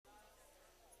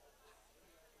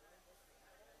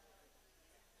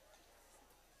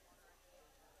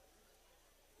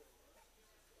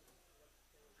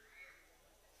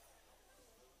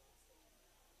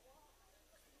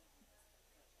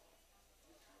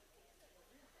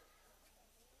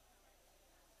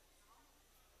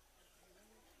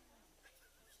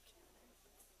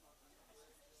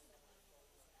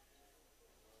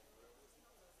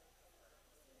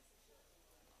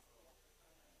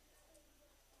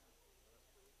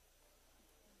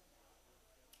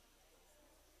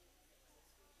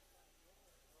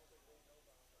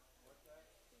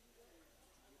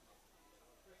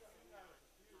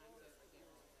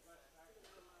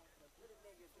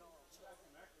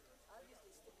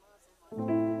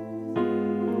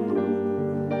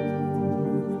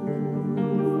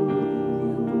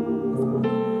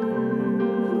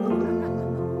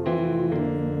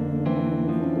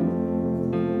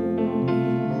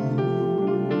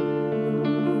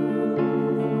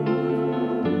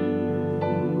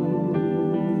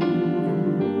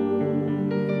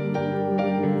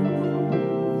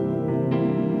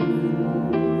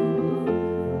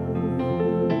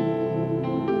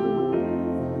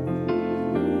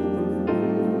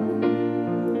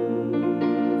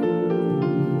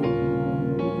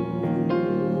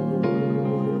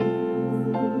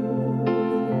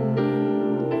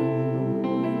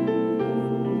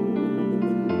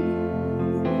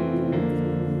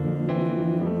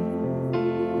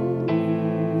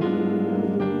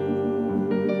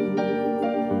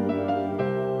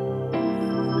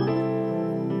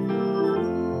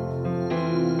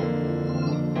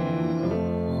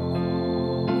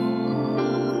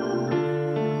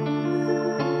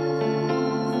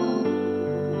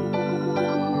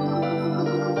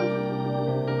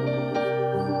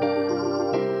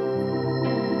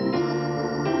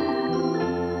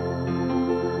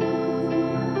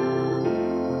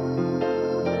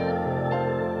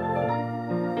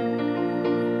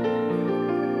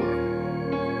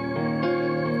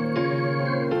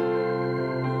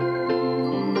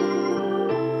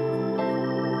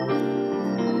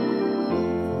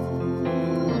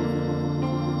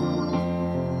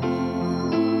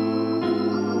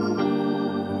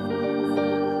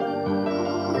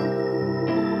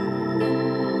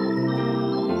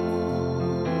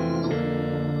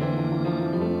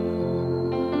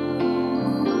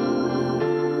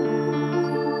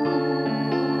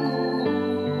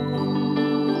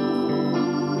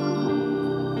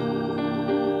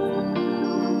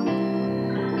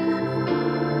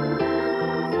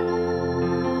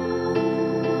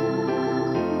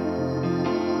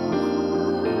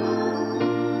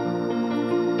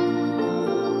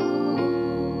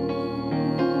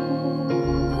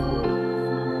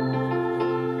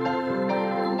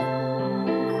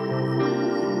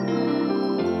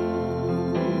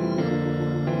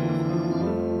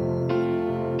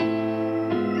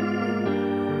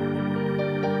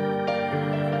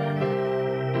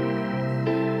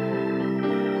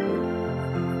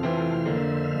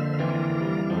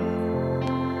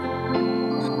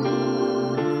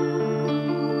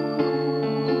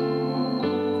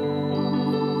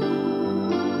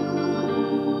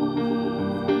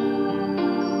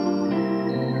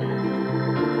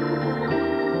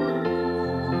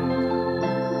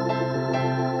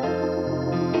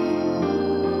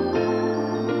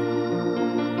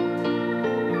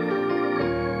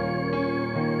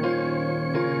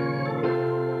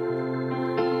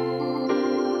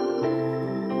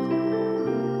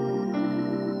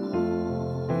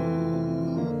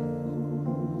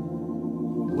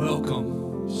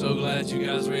glad you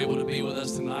guys were able to be with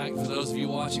us tonight. For those of you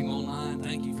watching online,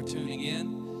 thank you for tuning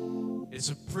in. It's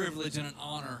a privilege and an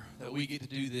honor that we get to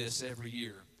do this every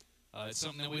year. It's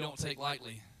something that we don't take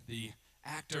lightly. The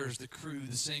actors, the crew,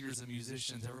 the singers, the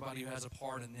musicians, everybody who has a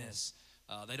part in this,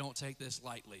 they don't take this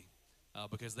lightly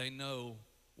because they know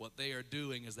what they are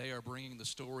doing is they are bringing the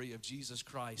story of Jesus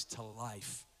Christ to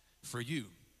life for you.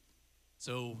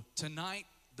 So tonight,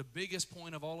 the biggest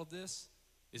point of all of this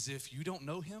is if you don't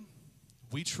know him,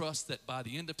 we trust that by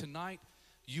the end of tonight,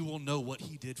 you will know what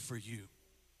he did for you.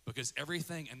 Because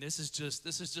everything, and this is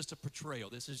just a portrayal,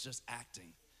 this is just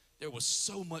acting. There was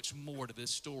so much more to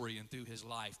this story and through his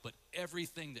life, but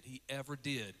everything that he ever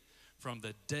did, from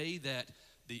the day that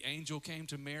the angel came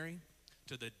to Mary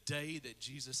to the day that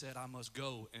Jesus said, I must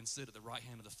go and sit at the right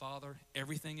hand of the Father,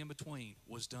 everything in between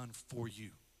was done for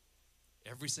you.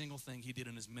 Every single thing he did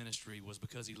in his ministry was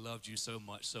because he loved you so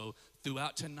much. So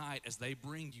throughout tonight, as they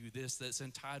bring you this that's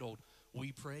entitled,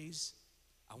 We Praise,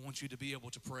 I want you to be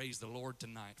able to praise the Lord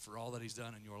tonight for all that he's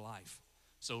done in your life.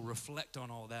 So reflect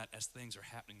on all that as things are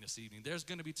happening this evening. There's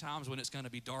going to be times when it's going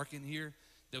to be dark in here.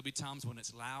 There'll be times when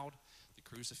it's loud. The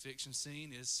crucifixion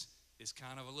scene is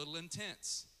kind of a little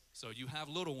intense. So you have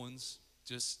little ones,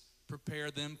 just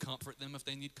prepare them, comfort them if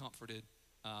they need comforted.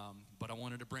 But I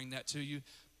wanted to bring that to you.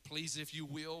 Please, if you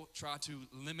will, try to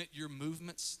limit your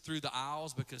movements through the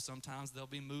aisles because sometimes there'll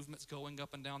be movements going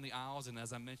up and down the aisles. And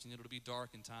as I mentioned, it'll be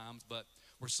dark in times. But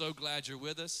we're so glad you're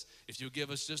with us. If you'll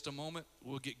give us just a moment,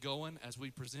 we'll get going as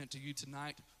we present to you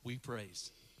tonight, We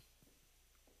Praise.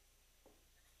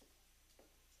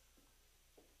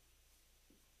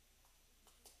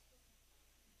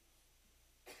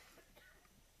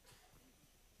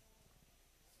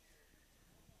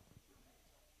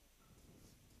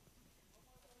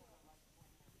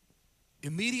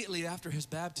 Immediately after his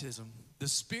baptism, the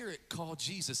Spirit called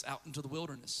Jesus out into the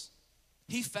wilderness.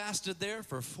 He fasted there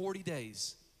for 40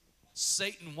 days.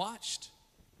 Satan watched,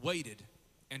 waited,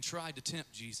 and tried to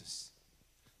tempt Jesus.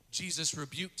 Jesus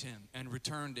rebuked him and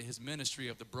returned to his ministry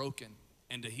of the broken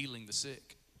and to healing the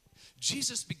sick.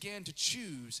 Jesus began to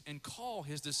choose and call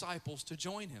his disciples to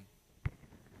join him.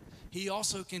 He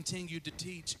also continued to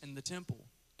teach in the temple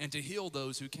and to heal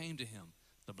those who came to him,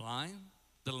 the blind,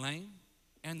 the lame,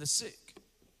 and the sick,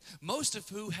 most of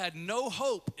who had no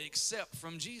hope except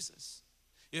from Jesus.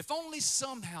 If only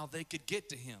somehow they could get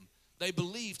to him, they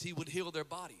believed he would heal their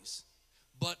bodies.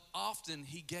 But often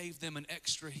he gave them an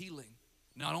extra healing,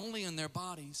 not only in their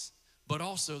bodies, but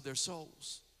also their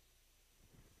souls.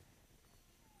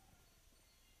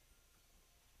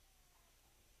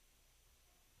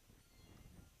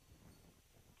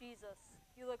 Jesus,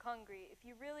 you look hungry. If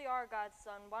you really are God's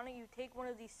son, why don't you take one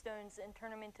of these stones and turn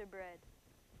them into bread?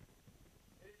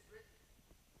 It is written,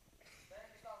 man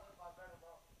does not live by bread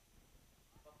alone,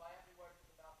 but by every word from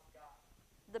the mouth of God.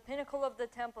 The pinnacle of the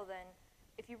temple, then.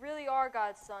 If you really are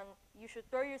God's son, you should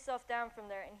throw yourself down from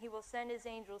there, and he will send his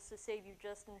angels to save you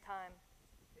just in time.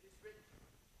 It is written,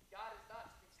 God is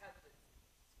not to be tempted.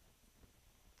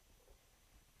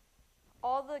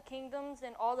 All the kingdoms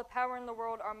and all the power in the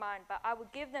world are mine, but I will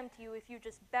give them to you if you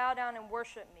just bow down and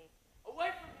worship me.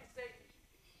 Away from me, Satan!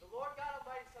 The Lord God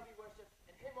Almighty shall be worshipped,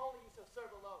 and him only you shall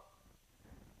serve alone.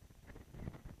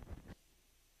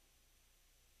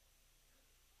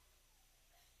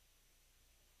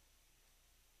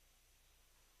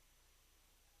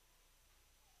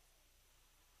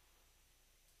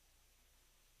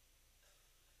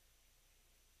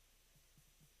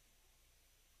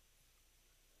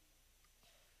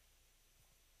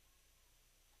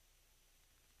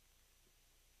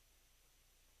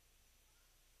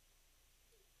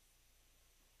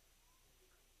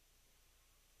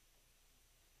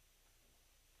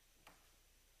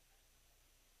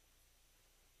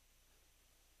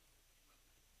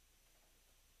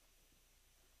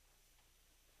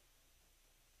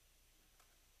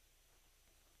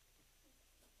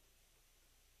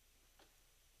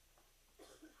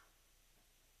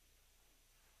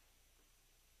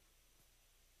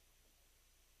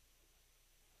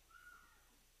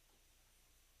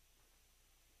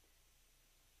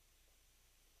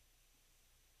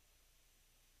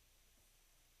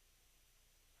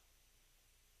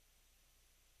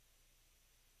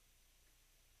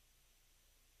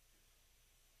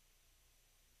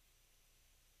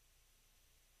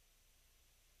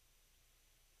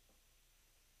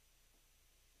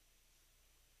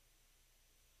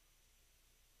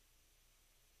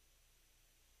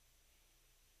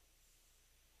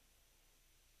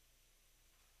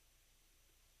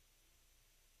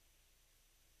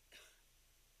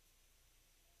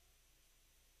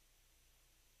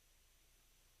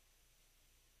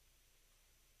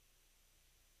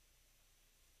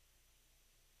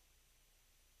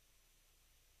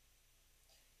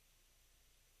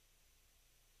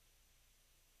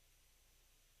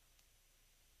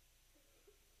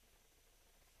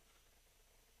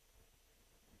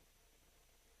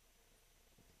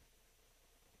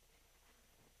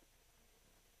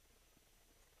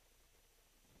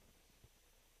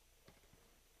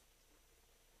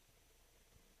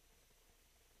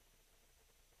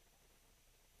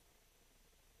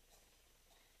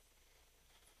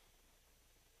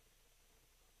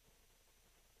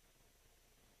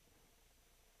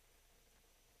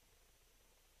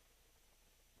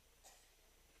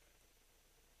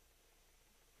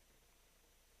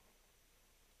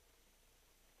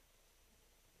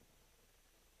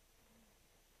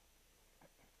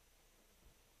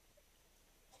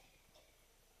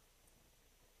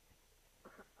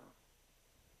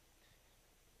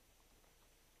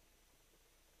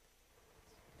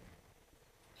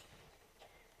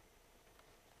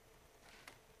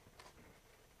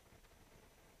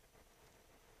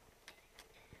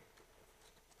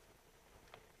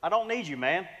 I don't need you,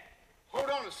 man. Hold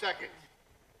on a second.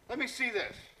 Let me see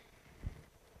this.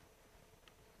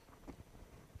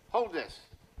 Hold this.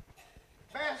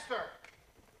 Master!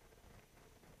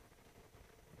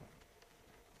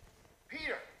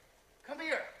 Peter, come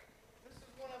here. This is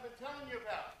what I've been telling you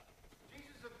about.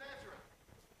 Jesus of Nazareth.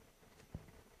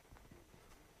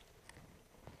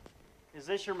 Is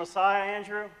this your Messiah,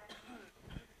 Andrew?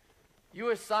 You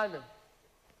are Simon,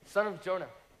 son of Jonah.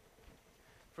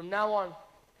 From now on,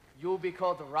 you will be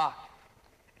called the Rock.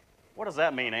 What does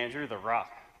that mean, Andrew, the Rock?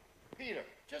 Peter,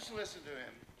 just listen to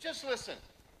him. Just listen.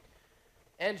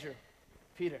 Andrew,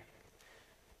 Peter,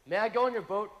 may I go on your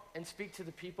boat and speak to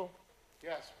the people?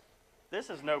 Yes, This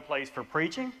is no place for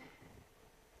preaching.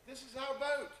 this is our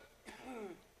boat.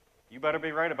 You better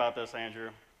be right about this,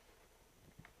 Andrew.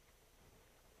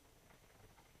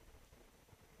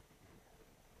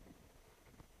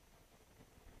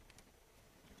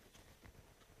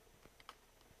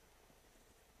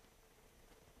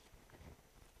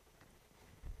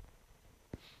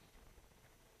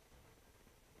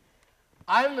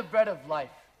 I am the bread of life.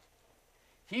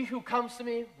 He who comes to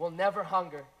me will never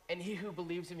hunger, and he who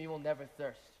believes in me will never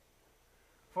thirst.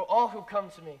 For all who come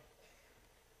to me,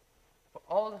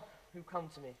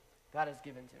 God has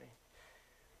given to me.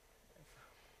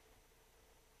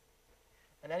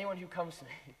 And anyone who comes to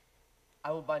me,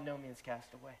 I will by no means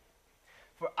cast away.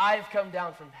 For I have come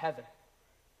down from heaven,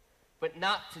 but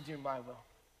not to do my will,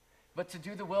 but to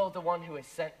do the will of the one who has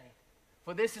sent me.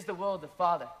 For this is the will of the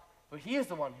Father, for he is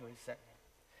the one who has sent me.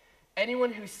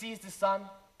 Anyone who sees the Son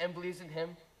and believes in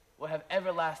him will have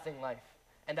everlasting life,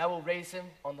 and I will raise him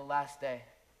on the last day.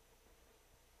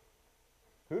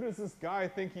 Who does this guy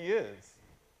think he is?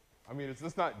 I mean, is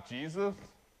this not Jesus,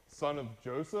 son of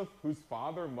Joseph, whose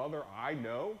father and mother I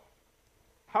know?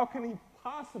 How can he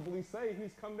possibly say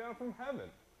he's come down from heaven?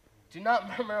 Do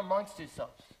not murmur amongst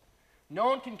yourselves. No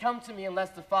one can come to me unless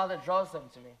the Father draws them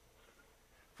to me.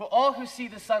 For all who see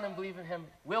the Son and believe in him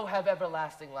will have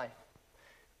everlasting life.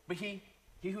 But he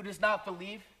who does not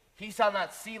believe, he shall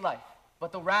not see life,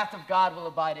 but the wrath of God will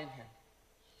abide in him.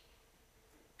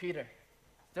 Peter,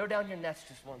 throw down your nets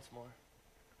just once more.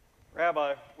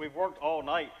 Rabbi, we've worked all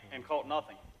night and caught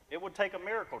nothing. It would take a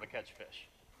miracle to catch fish.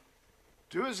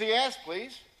 Do as he asked,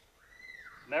 please.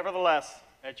 Nevertheless,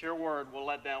 at your word, we'll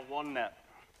let down one net.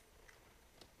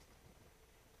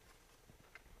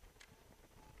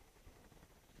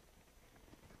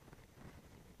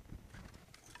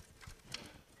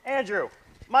 Andrew,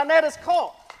 my net is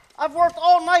caught. I've worked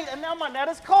all night and now my net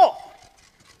is caught.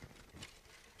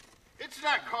 It's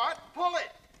not caught. Pull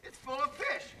it. It's full of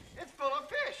fish. It's full of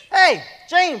fish. Hey,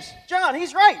 James, John,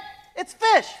 he's right. It's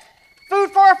fish.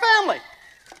 Food for our family.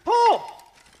 Pull.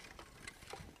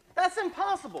 That's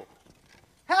impossible.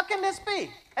 How can this be?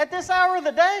 At this hour of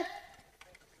the day?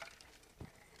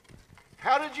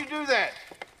 How did you do that?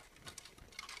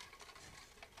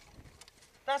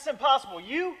 That's impossible.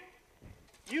 You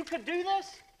could do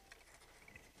this?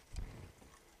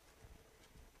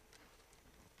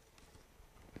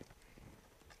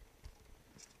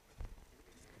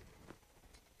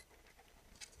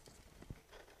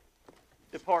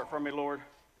 Depart from me, Lord,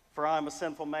 for I am a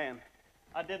sinful man.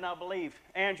 I did not believe,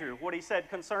 Andrew, what he said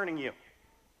concerning you.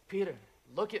 Peter,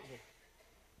 look at me.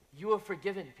 You are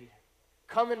forgiven, Peter.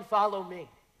 Come and follow me.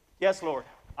 Yes, Lord,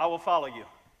 I will follow you.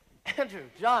 Andrew,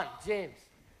 John, James,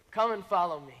 come and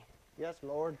follow me. Yes,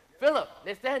 Lord. Philip,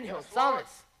 Nathaniel, Yes, Lord.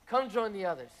 Thomas, come join the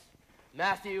others.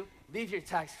 Matthew, leave your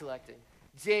tax collecting.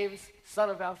 James, son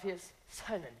of Alphaeus,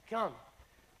 Simon, come.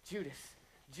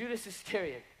 Judas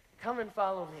Iscariot, come and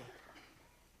follow me.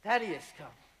 Thaddeus, come.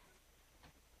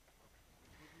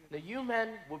 Now you men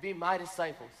will be my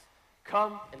disciples.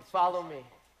 Come and follow me.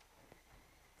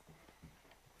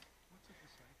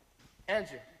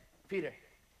 Andrew, Peter,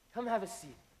 come have a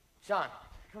seat. John,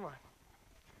 come on.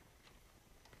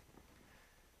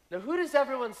 Now who does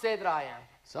everyone say that I am?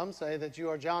 Some say that you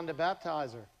are John the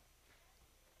Baptizer.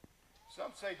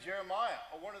 Some say Jeremiah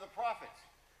or one of the prophets.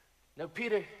 Now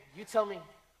Peter, you tell me,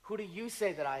 who do you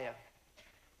say that I am?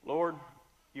 Lord,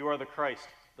 you are the Christ,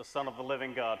 the Son of the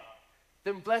living God.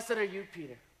 Then blessed are you,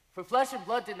 Peter, for flesh and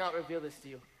blood did not reveal this to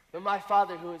you, but my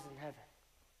Father who is in heaven.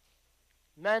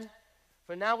 Men,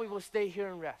 for now we will stay here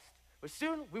and rest. But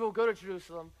soon we will go to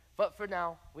Jerusalem, but for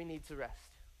now we need to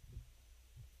rest.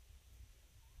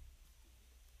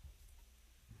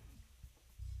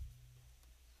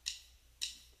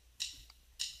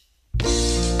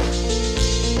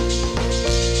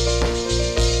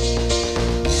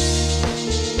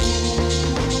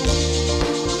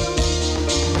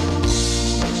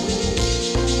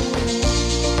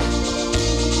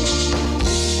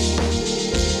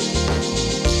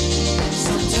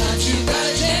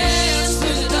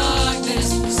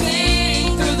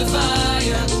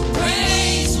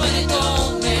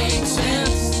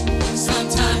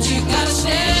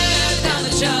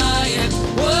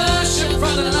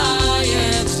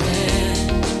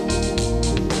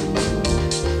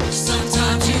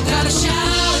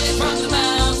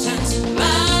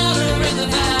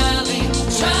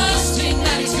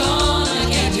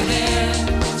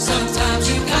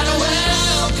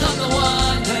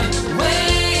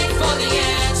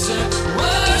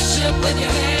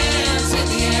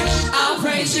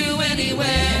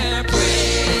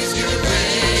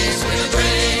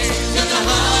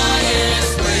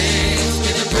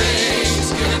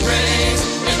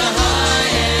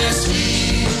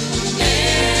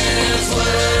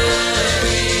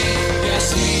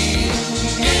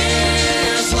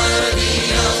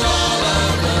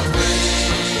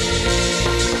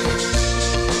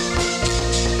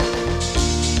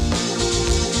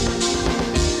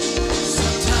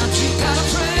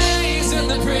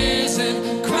 and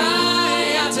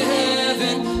cry out to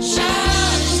heaven.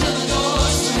 Shout till the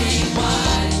doors swing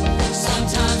wide.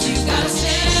 Sometimes you gotta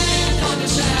stand on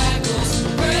your shackles,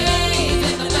 brave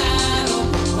in the battle,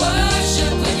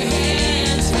 worship with your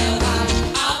hands held high.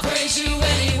 I'll praise you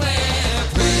anywhere.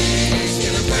 Praise,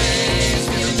 give it praise,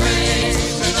 give it praise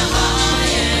in the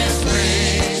highest.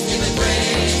 Praise, give it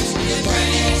praise, give it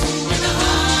praise in the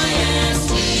highest.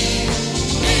 He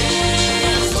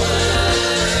is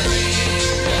worthy,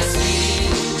 yes, He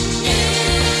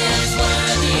is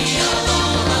worthy of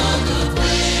all of the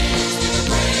praise. Give it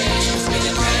praise, give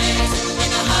it praise in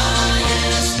the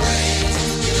highest. Praise,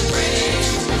 give it praise,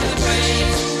 give it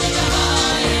praise in the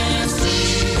highest.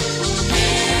 He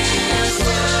is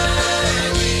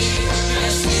worthy,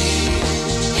 yes, He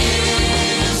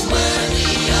is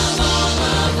worthy of all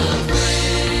of the praise.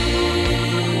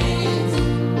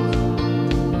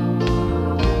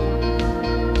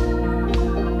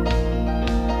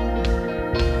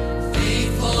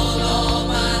 Faithful all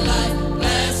my life,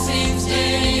 blessings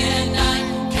day and night,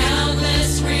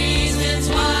 countless reasons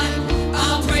why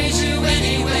I'll praise you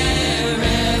anywhere.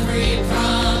 Every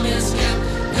promise kept,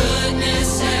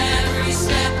 goodness every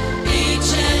step,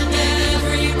 each and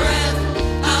every breath,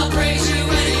 I'll praise you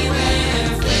anywhere.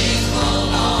 Faithful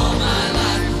all my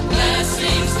life,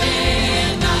 blessings day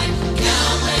and night,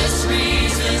 countless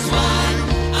reasons why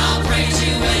I'll praise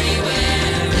you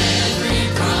anywhere. Every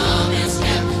promise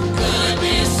kept,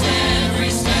 goodness every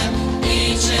step,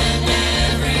 each and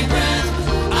every breath,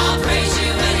 I'll praise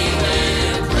you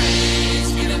anywhere. Praise,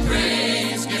 give it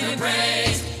praise, give it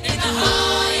praise in the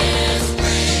highest.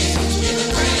 Praise, give it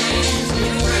praise,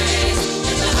 give it praise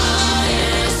in the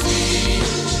highest.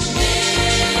 He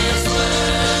is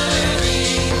worthy,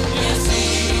 yes, He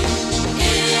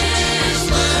is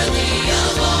worthy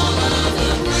of all of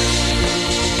the praise.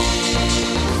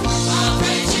 I'll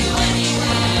praise you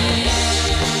anywhere.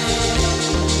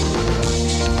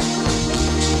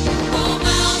 Oh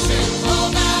mountain, oh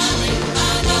valley,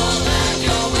 I know that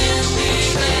you're with me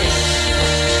there.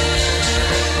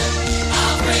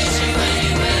 I'll praise you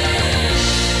anywhere.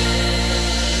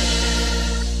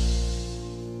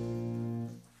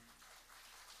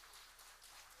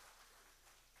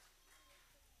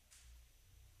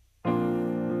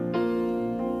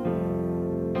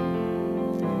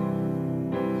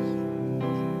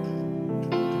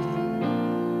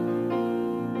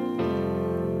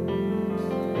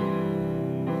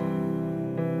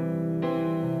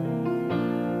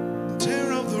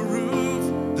 Tear up the roof,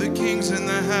 the King's in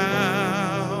the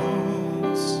house.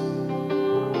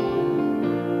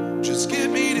 Just get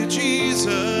me to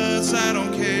Jesus, I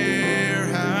don't care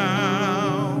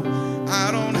how.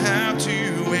 I don't have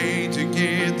to wait to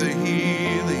get the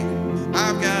healing.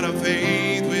 I've got a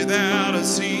faith without a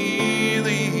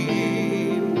ceiling.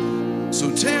 So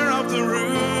tear up the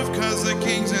roof, 'cause the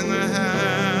King's in the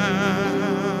house.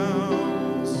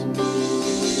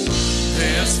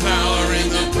 There's power in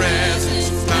the presence,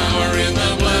 power in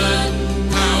the blood,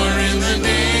 power in the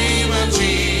name of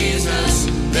Jesus.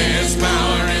 There's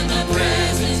power in the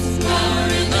presence, power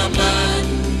in the blood,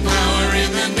 power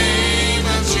in the name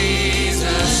of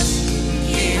Jesus.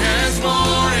 He has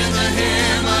more in the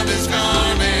hem of His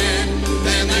garment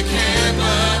than the camp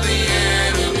of the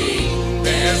enemy.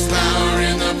 There's power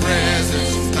in the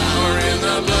presence, power in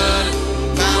the blood,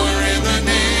 power in the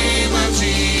name of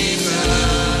Jesus.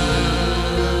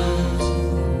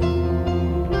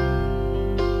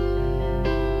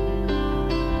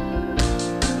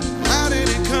 How did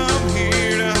it come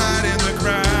here to hide in the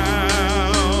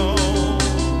crowd?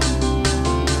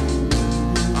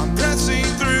 I'm pressing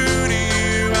through to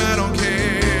you, I don't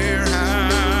care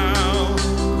how.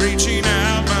 Reaching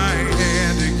out my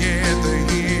hand to get the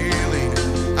healing.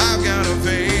 I've got a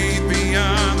faith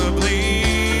beyond the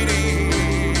bleeding.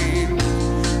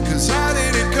 'Cause I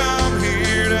didn't come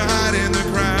here to hide in the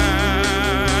crowd.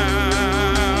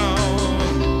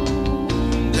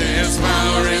 There's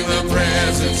power in the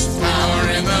presence, power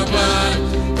in the blood,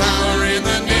 power in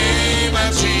the name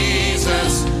of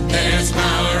Jesus. There's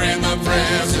power in the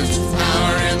presence,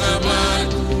 power in the blood,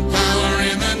 power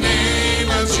in the name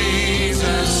of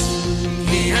Jesus.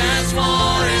 He has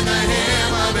more in the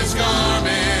hem of His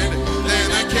garment than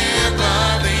the camp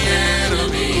of the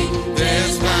enemy.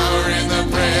 There's power in the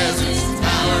presence,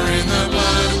 power in the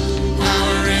blood,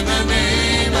 power in the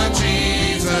name of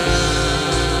Jesus.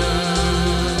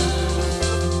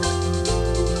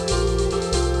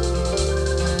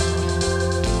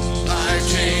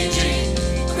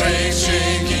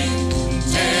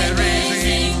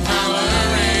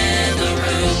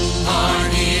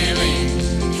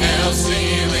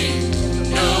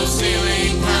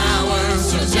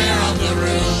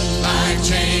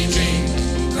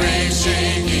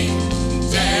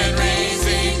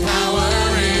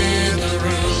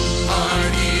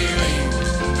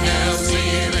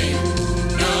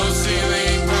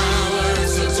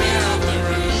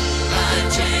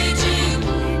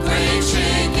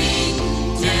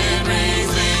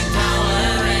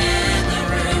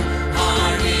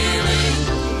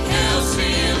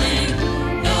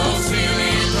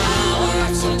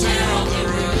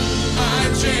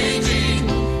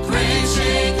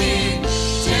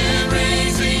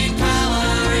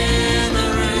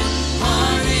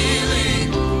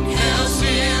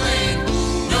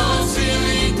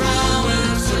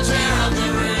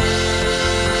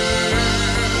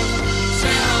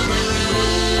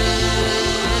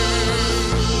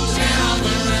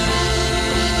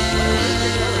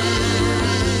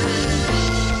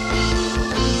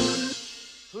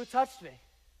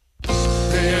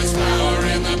 There's power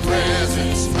in the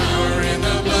presence, power in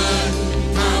the blood,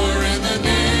 power in the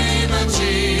name of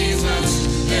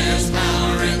Jesus. There's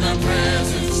power in the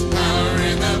presence, power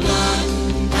in the blood,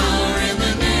 power in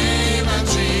the name of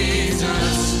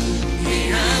Jesus. He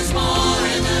has more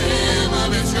in the hem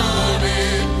of his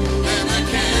garment than the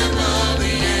camp of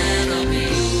the enemy.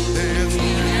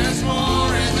 He has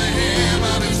more in the hem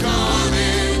of his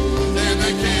garment than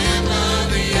the camp of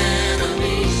the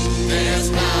enemy. There's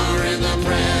power in the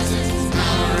presence,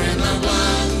 power in the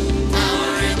blood,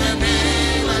 power in the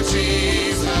name of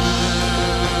Jesus.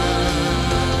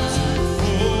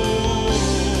 Oh,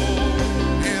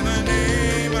 in the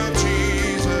name of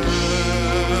Jesus.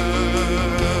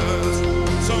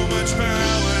 So much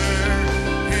power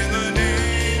in the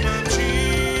name of Jesus.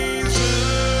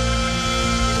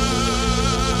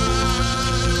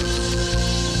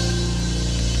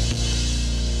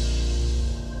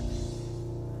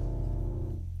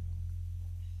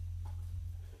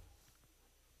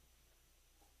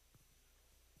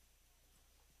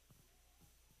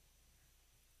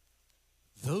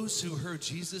 Those who heard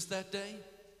Jesus that day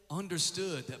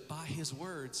understood that by his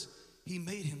words, he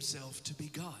made himself to be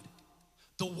God.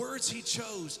 The words he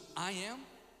chose, I am,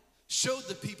 showed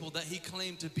the people that he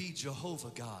claimed to be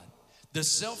Jehovah God, the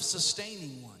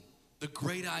self-sustaining one, the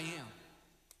great I am.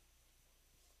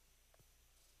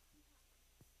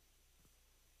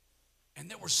 And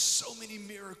there were so many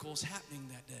miracles happening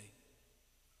that day.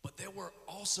 But there were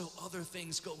also other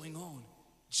things going on.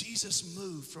 Jesus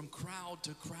moved from crowd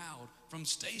to crowd, from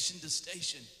station to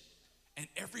station. And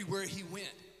everywhere he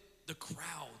went, the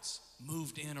crowds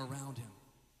moved in around him.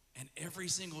 And every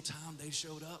single time they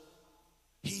showed up,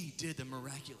 he did the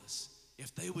miraculous.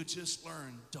 If they would just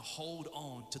learn to hold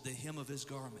on to the hem of his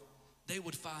garment, they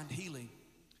would find healing,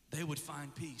 they would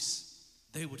find peace,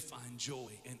 they would find joy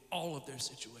in all of their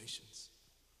situations.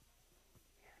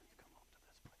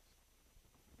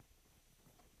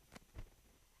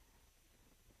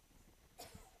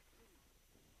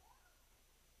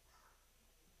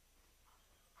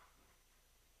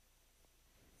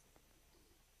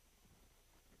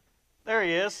 There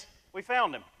he is. We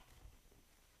found him.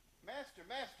 Master,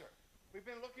 Master, we've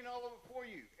been looking all over for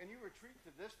you, and you retreat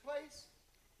to this place?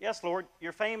 Yes, Lord,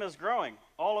 your fame is growing.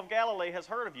 All of Galilee has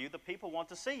heard of you. The people want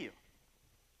to see you.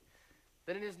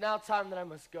 Then it is now time that I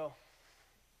must go.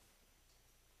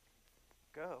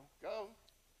 Go. Go.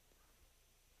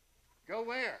 Go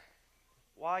where?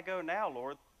 Why go now,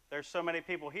 Lord? There's so many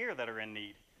people here that are in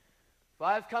need. For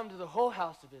I have come to the whole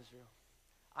house of Israel.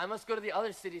 I must go to the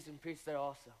other cities and preach there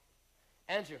also.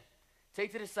 Andrew,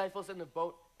 take the disciples in the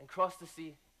boat and cross the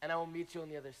sea, and I will meet you on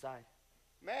the other side.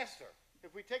 Master,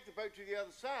 if we take the boat to the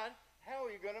other side, how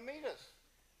are you going to meet us?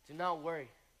 Do not worry.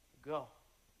 Go.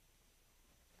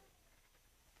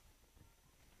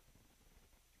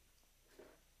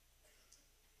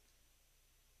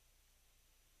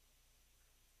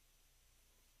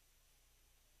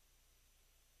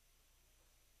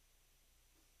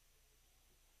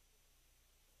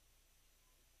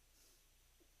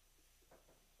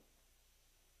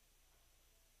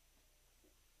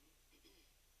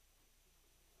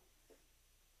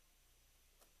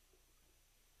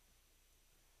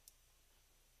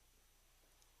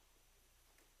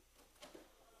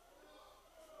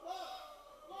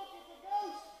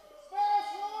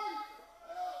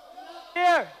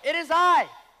 Here, it is I.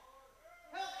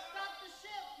 Help stop the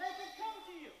ship. Make it come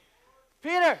to you.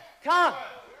 Peter, come.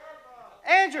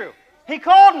 Andrew, he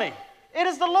called me. It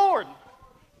is the Lord.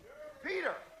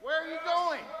 Peter, where are you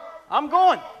going? I'm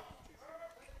going.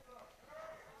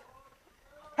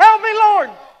 Help me, Lord.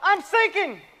 I'm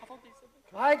sinking.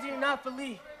 Why do you not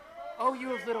believe, O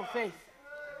you of little faith?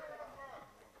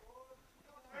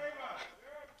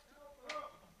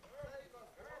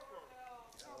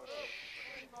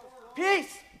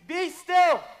 Peace, be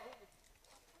still.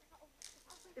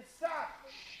 It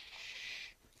stopped.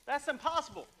 That's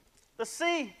impossible. The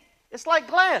sea, it's like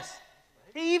glass.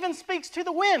 He even speaks to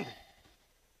the wind.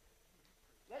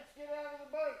 Let's get out of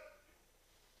the boat.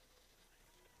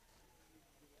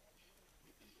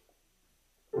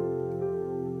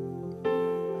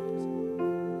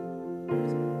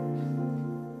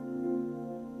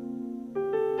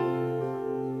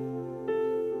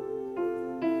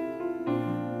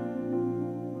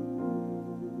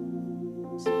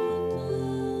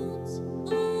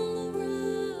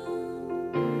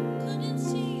 Couldn't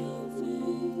see your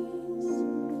face.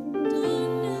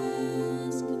 Darkness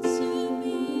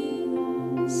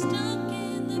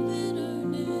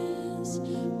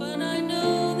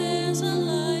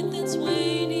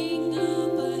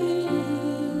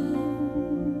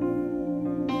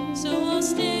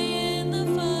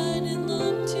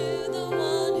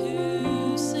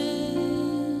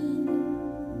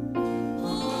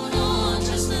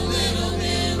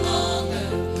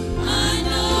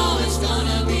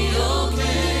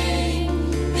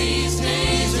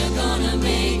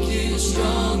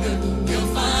stronger. You'll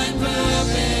find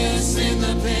purpose in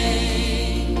the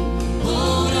pain.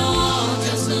 Hold on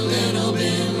just a little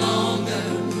bit longer.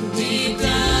 Deep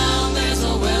down there's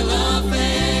a well of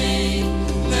faith.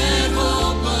 Let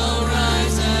hope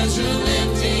arise as you're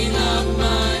lifting up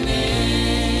my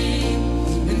name.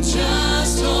 And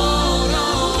just hold on.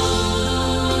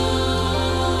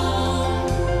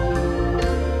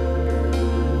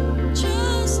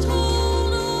 Just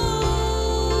hold on.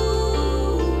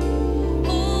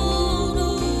 Hold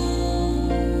on.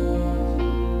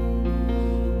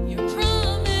 Your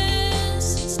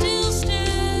promise still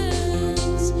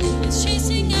stands. It's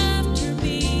chasing after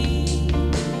me.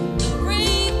 The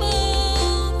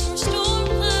rainbow through storm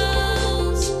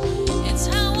clouds. It's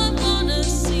how I'm gonna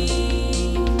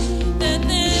see that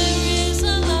there is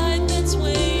a light that's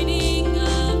waiting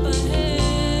up ahead.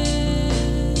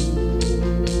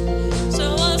 So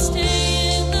I'll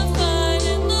stay in the fight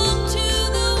and look to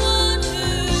the one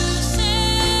who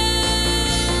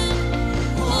said,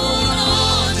 hold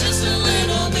on just a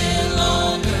little bit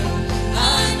longer.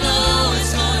 I know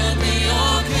it's gonna be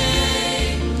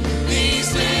okay. These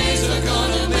days are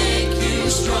gonna make you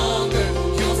stronger.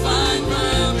 You'll find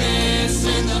purpose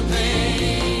in the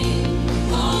pain.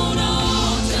 Hold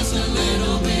on just a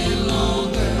little bit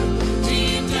longer.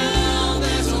 Deep down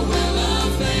there's a well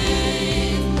of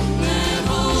faith. Let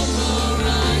hope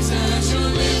arise as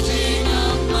you're lifting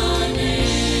up my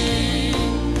name.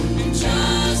 And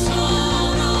just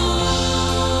hold on.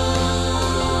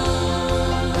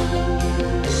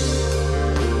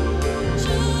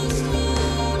 Just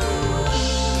hold on.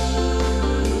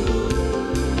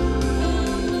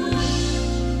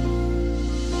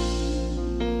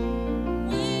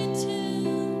 Wait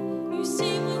till you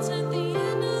see what's at the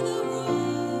end of the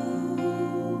road.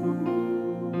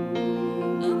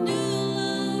 A new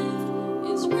life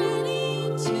is ready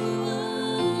to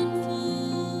unfold.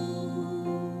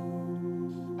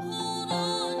 Hold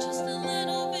on just a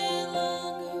little bit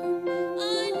longer.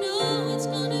 I know it's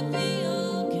gonna be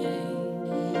okay.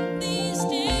 These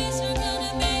days are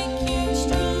gonna make you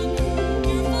stronger.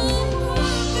 You'll find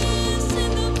purpose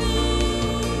in the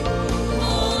pain.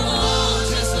 Hold on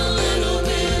just a little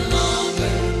bit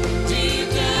longer. Deep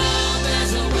down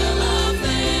there's a well of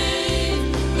faith.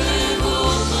 Let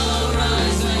hope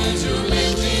arise as you're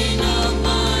lifting up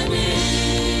my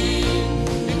name.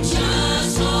 And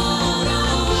just hold on.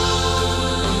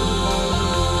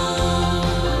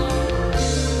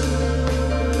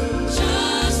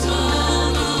 Just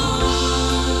hold on.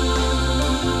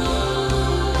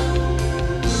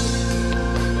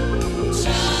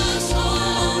 Just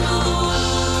hold on.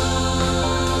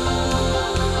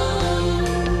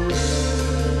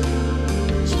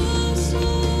 Just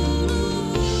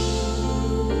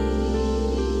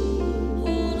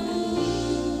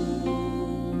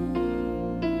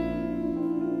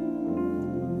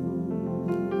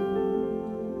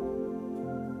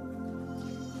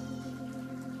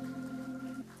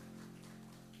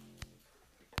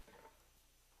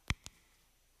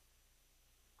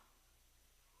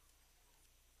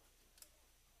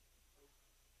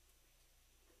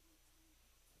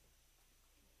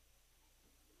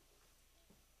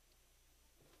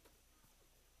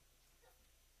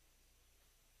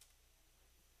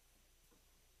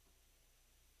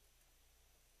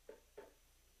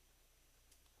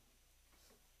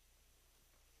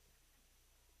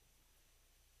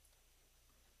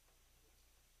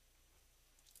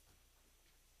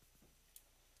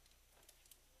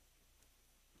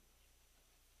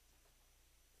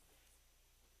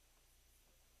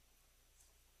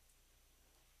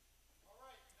All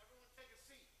right, everyone take a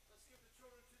seat. Let's give the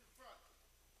children to the front.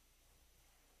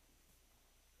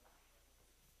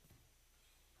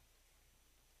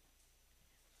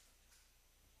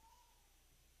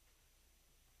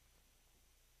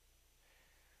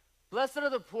 Blessed are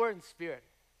the poor in spirit,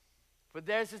 for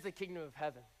theirs is the kingdom of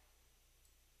heaven.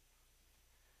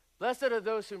 Blessed are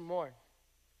those who mourn,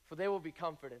 for they will be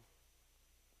comforted.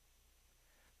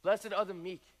 Blessed are the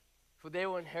meek, for they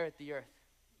will inherit the earth.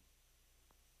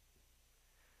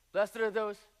 Blessed are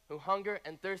those who hunger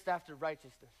and thirst after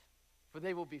righteousness, for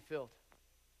they will be filled.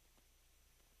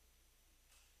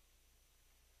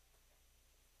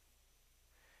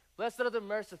 Blessed are the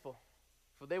merciful,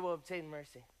 for they will obtain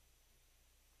mercy.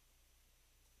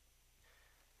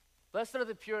 Blessed are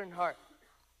the pure in heart,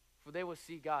 for they will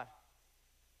see God.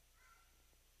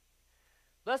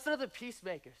 Blessed are the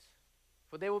peacemakers,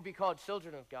 for they will be called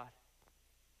children of God.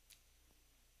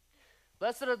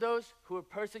 Blessed are those who are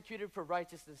persecuted for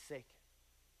righteousness' sake.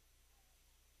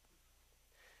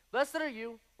 Blessed are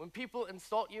you when people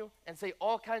insult you and say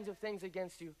all kinds of things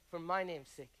against you for my name's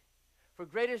sake. For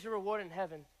great is your reward in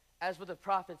heaven, as were the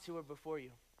prophets who were before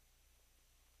you.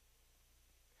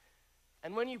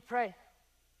 And when you pray,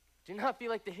 do not be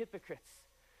like the hypocrites,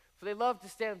 for they love to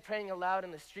stand praying aloud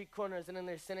in the street corners and in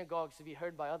their synagogues to be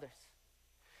heard by others.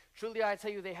 Truly I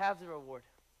tell you, they have the reward.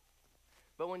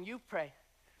 But when you pray,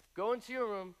 go into your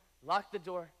room, lock the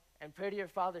door, and pray to your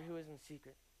Father who is in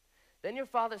secret. Then your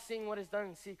Father, seeing what is done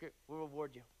in secret, will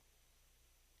reward you.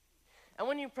 And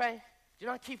when you pray, do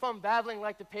not keep on babbling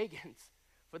like the pagans,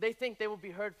 for they think they will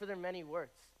be heard for their many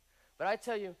words. But I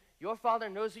tell you, your Father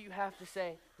knows what you have to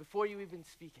say before you even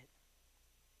speak it.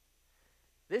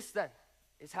 This then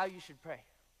is how you should pray.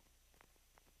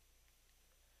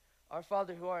 Our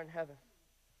Father who art in heaven,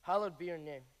 hallowed be your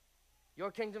name. Your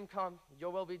kingdom come,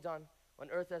 your will be done, on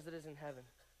earth as it is in heaven.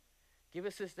 Give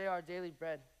us this day our daily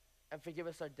bread, and forgive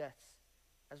us our debts,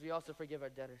 as we also forgive our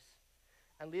debtors.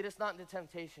 And lead us not into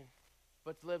temptation,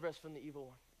 but deliver us from the evil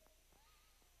one.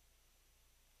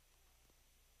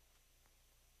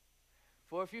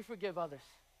 For if you forgive others,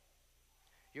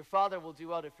 your Father will do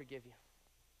well to forgive you.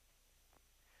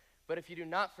 But if you do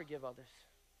not forgive others,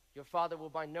 your Father will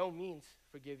by no means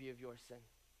forgive you of your sin.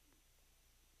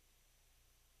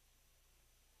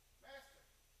 Master,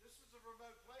 this is a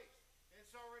remote place, and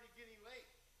it's already getting late.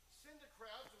 Send the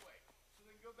crowds away so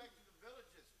they can go back to the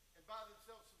villages and buy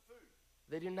themselves some food.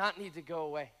 They do not need to go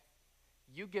away.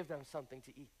 You give them something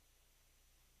to eat.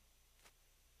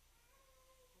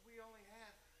 We only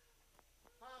have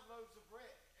 5 loaves of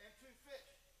bread and 2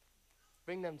 fish.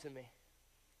 Bring them to me.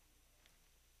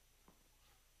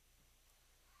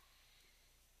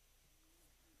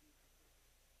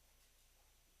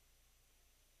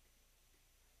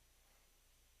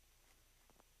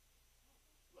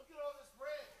 Look at all this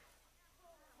bread.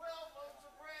 12 loaves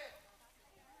of bread.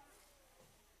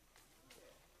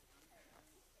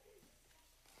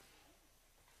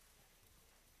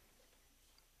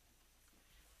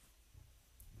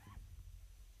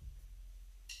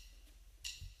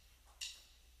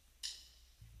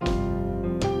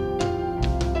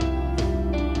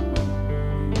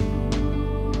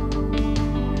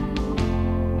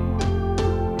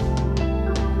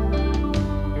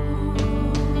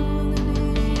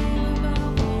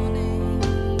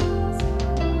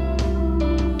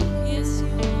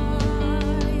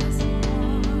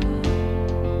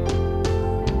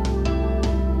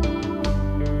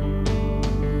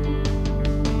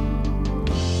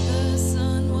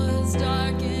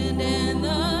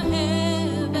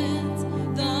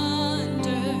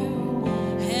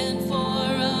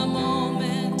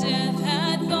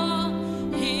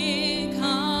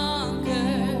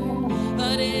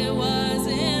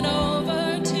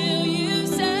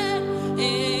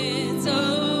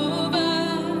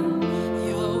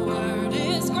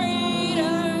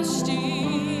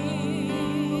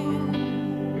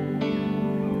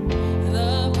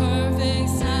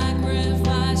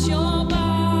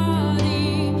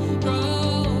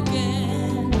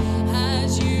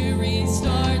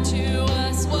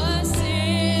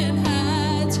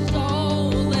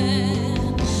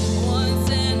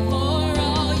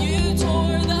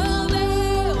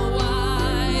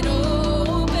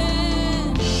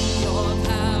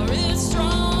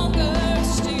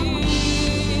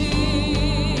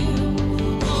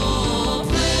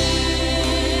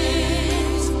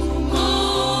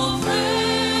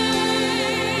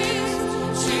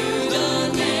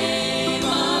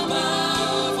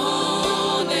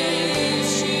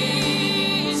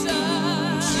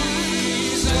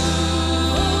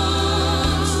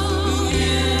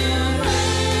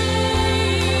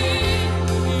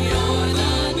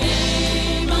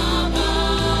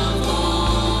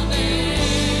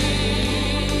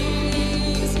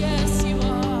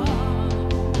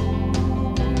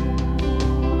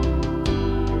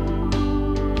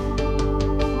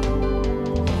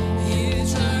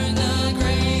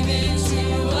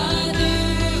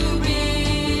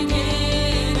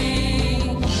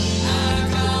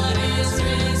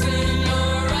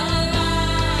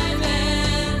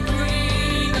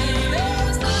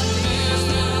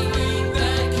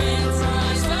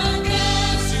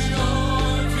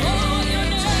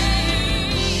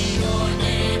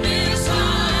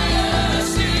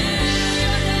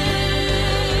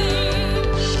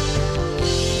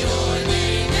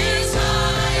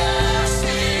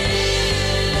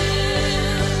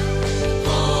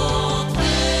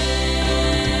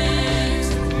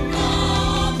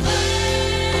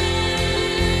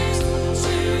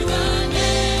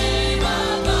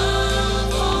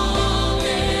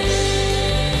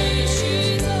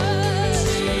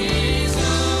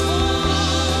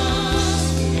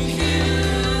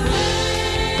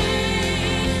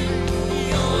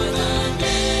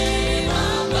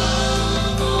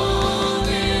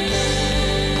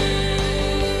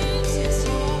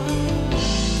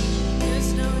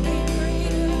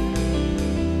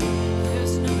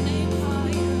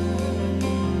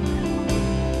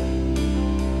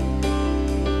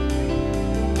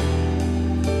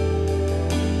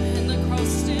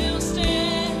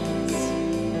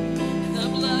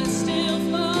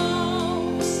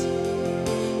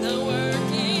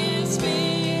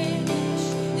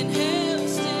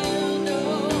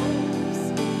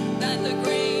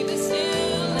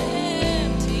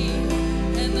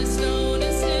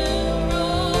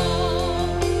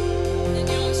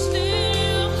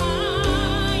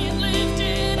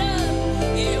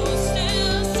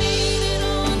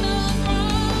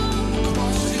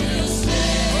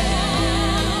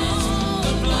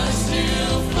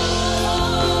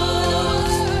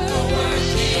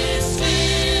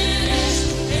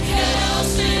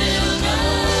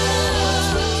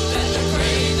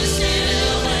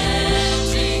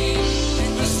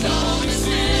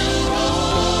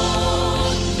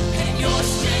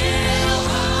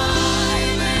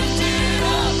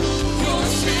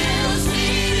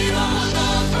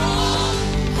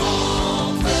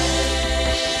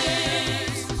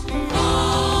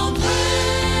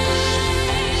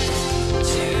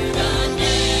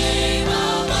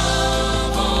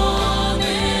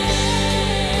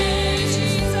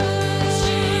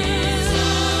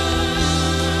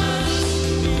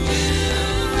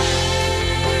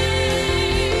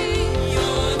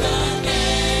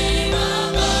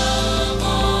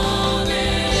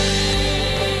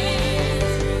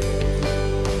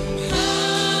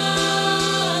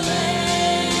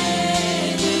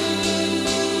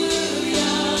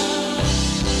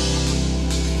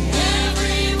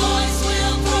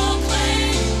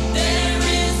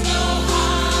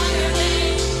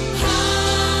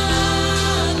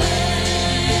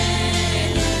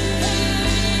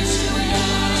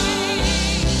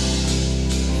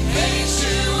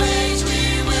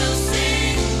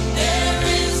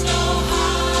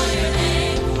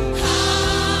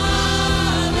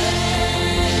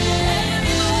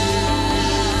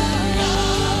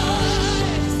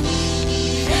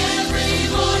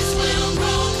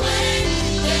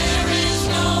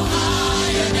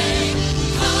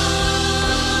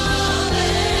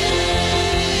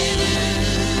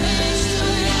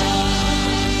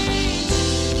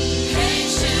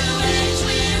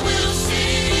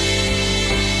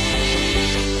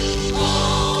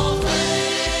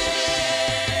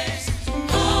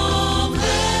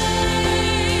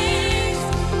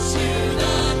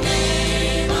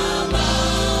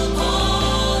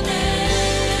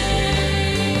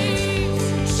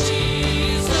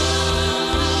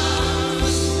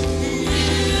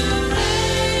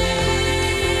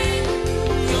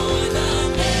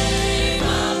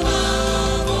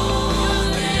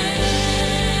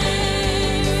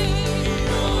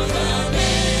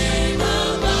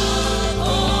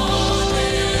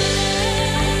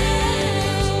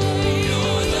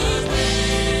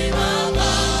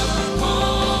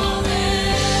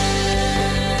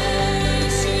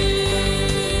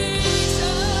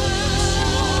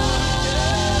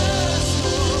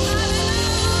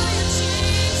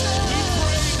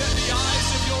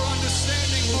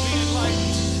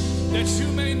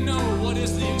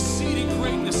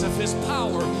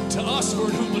 to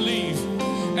usward who believe.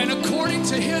 And according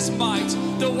to his might,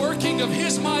 the working of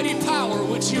his mighty power,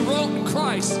 which he wrought in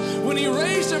Christ, when he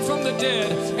raised him from the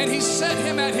dead, and he set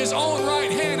him at his own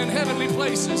right hand in heavenly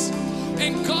places.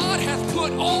 And God hath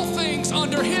put all things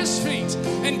under his feet,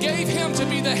 and gave him to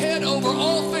be the head over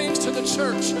all things to the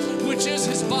church, which is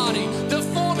his body, the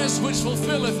fullness which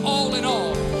fulfilleth all in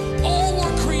all. All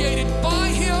were created by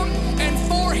him and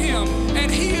for him,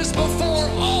 and he is before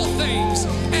all things,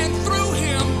 and through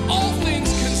him all things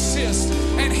consist.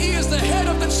 And he is the head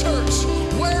of the church,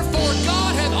 wherefore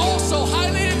God hath also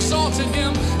highly exalted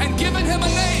him, and given him a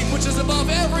name which is above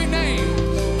every name.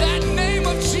 That name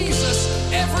of Jesus,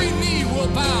 every knee will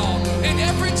bow, and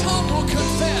every tongue will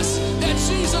confess that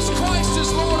Jesus Christ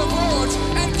is Lord of lords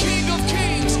and King of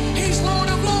kings. He's Lord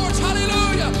of lords.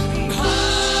 Hallelujah.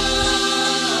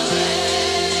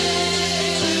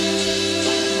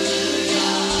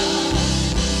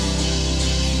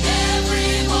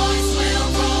 Every voice will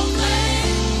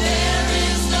proclaim there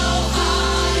is no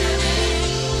higher name.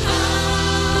 Hallelujah.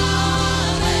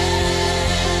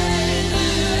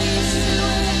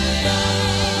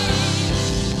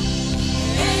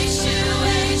 Age to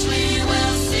age we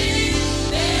will sing,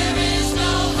 there is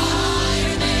no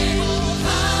higher name.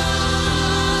 Hallelujah.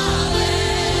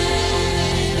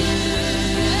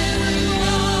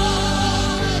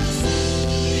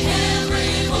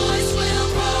 Every voice will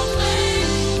proclaim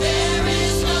there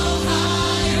is no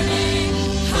higher name.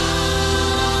 Hallelujah.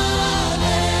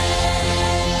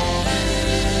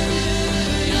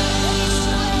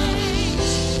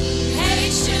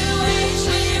 Age to age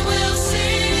we will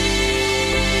sing.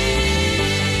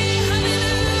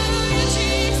 Hallelujah,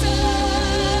 Jesus.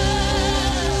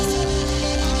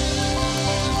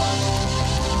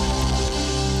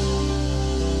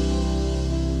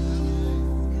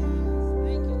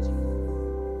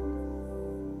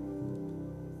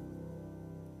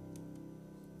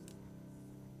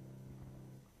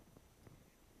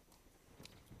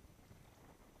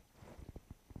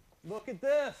 Look at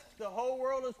this. The whole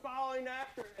world is following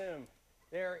after him.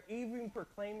 They are even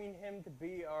proclaiming him to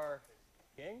be our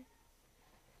king.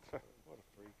 What a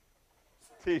freak.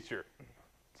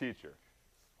 Teacher,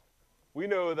 we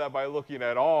know that by looking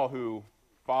at all who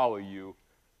follow you,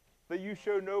 that you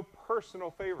show no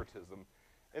personal favoritism,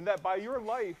 and that by your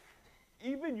life,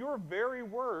 even your very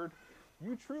word,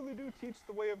 you truly do teach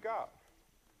the way of God.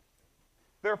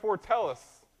 Therefore, tell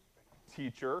us,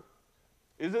 teacher,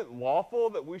 is it lawful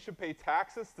that we should pay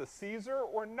taxes to Caesar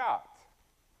or not?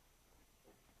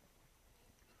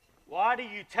 Why do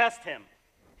you test him?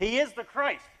 He is the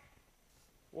Christ.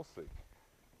 We'll see.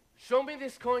 Show me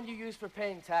this coin you use for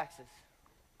paying taxes.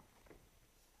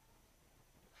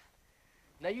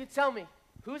 Now you tell me,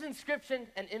 whose inscription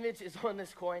and image is on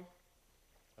this coin?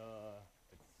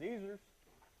 It's Caesar's.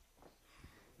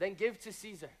 Then give to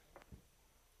Caesar.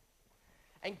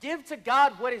 And give to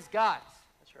God what is God's.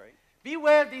 That's right.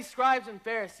 Beware of these scribes and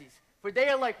Pharisees, for they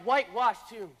are like whitewashed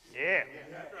tombs. Yeah.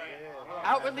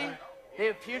 Outwardly, they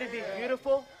appear to be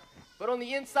beautiful, but on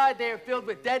the inside they are filled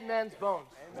with dead men's bones.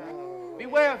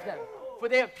 Beware of them, for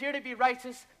they appear to be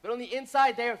righteous, but on the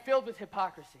inside they are filled with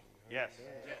hypocrisy. Yes.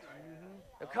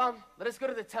 Now come, let us go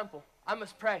to the temple. I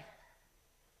must pray.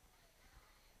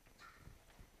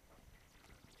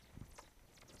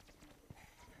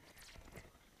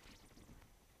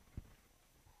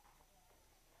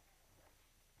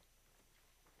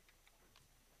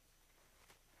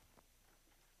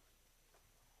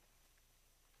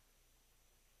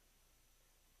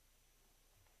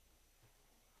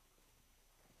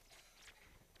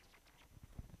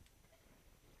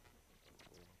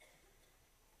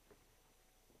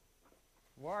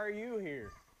 Why are you here?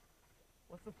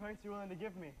 What's the price you're willing to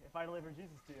give me if I deliver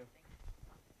Jesus to you?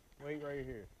 Wait right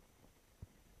here.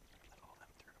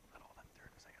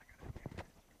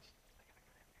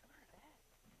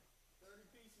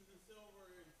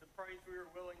 The price we are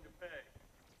willing to pay.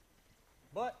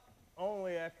 But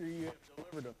only after you have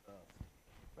delivered them to us.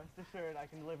 Rest assured, I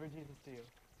can deliver Jesus to you.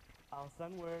 I'll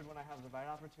send word when I have the right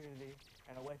opportunity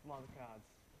and away from all the crowds.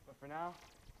 But for now,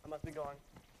 I must be going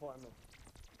before I move.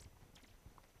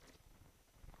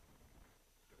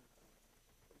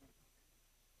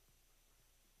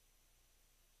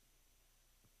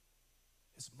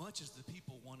 As much as the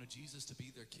people wanted Jesus to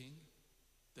be their king,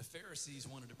 the Pharisees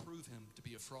wanted to prove him to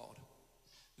be a fraud.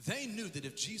 They knew that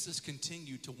if Jesus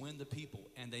continued to win the people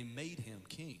and they made him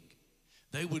king,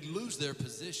 they would lose their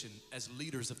position as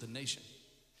leaders of the nation.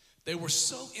 They were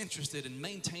so interested in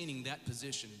maintaining that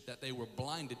position that they were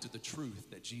blinded to the truth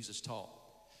that Jesus taught.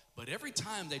 But every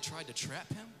time they tried to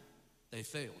trap him, they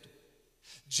failed.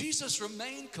 Jesus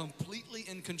remained completely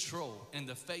in control in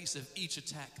the face of each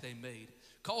attack they made,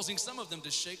 causing some of them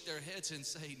to shake their heads and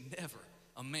say, never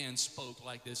a man spoke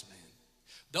like this man.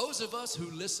 Those of us who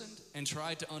listened and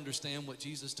tried to understand what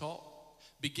Jesus taught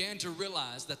began to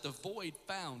realize that the void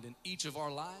found in each of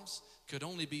our lives could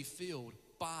only be filled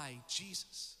by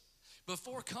Jesus.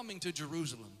 Before coming to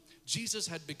Jerusalem, Jesus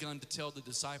had begun to tell the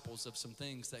disciples of some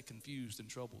things that confused and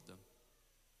troubled them.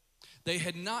 They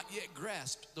had not yet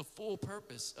grasped the full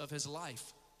purpose of his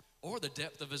life or the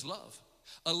depth of his love,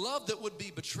 a love that would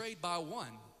be betrayed by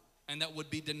one and that would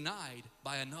be denied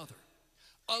by another.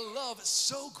 A love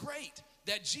so great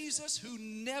that Jesus, who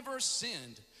never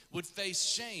sinned, would face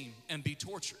shame and be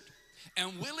tortured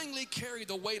and willingly carry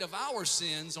the weight of our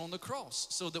sins on the cross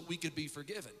so that we could be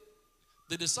forgiven.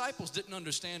 The disciples didn't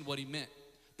understand what he meant.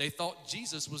 They thought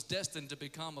Jesus was destined to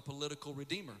become a political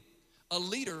redeemer, a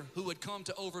leader who had come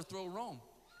to overthrow Rome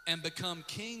and become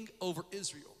king over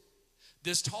Israel.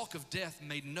 This talk of death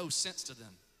made no sense to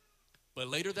them. But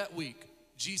later that week,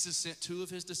 Jesus sent 2 of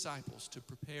his disciples to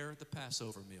prepare the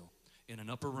Passover meal in an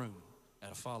upper room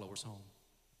at a follower's home.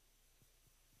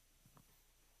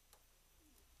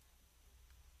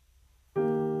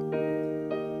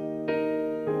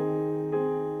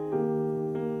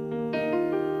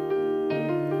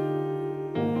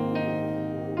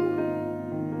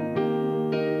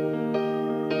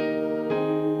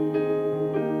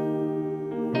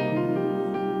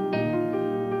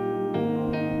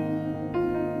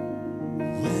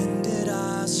 When did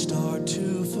I start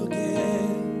to forget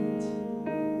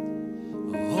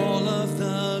all of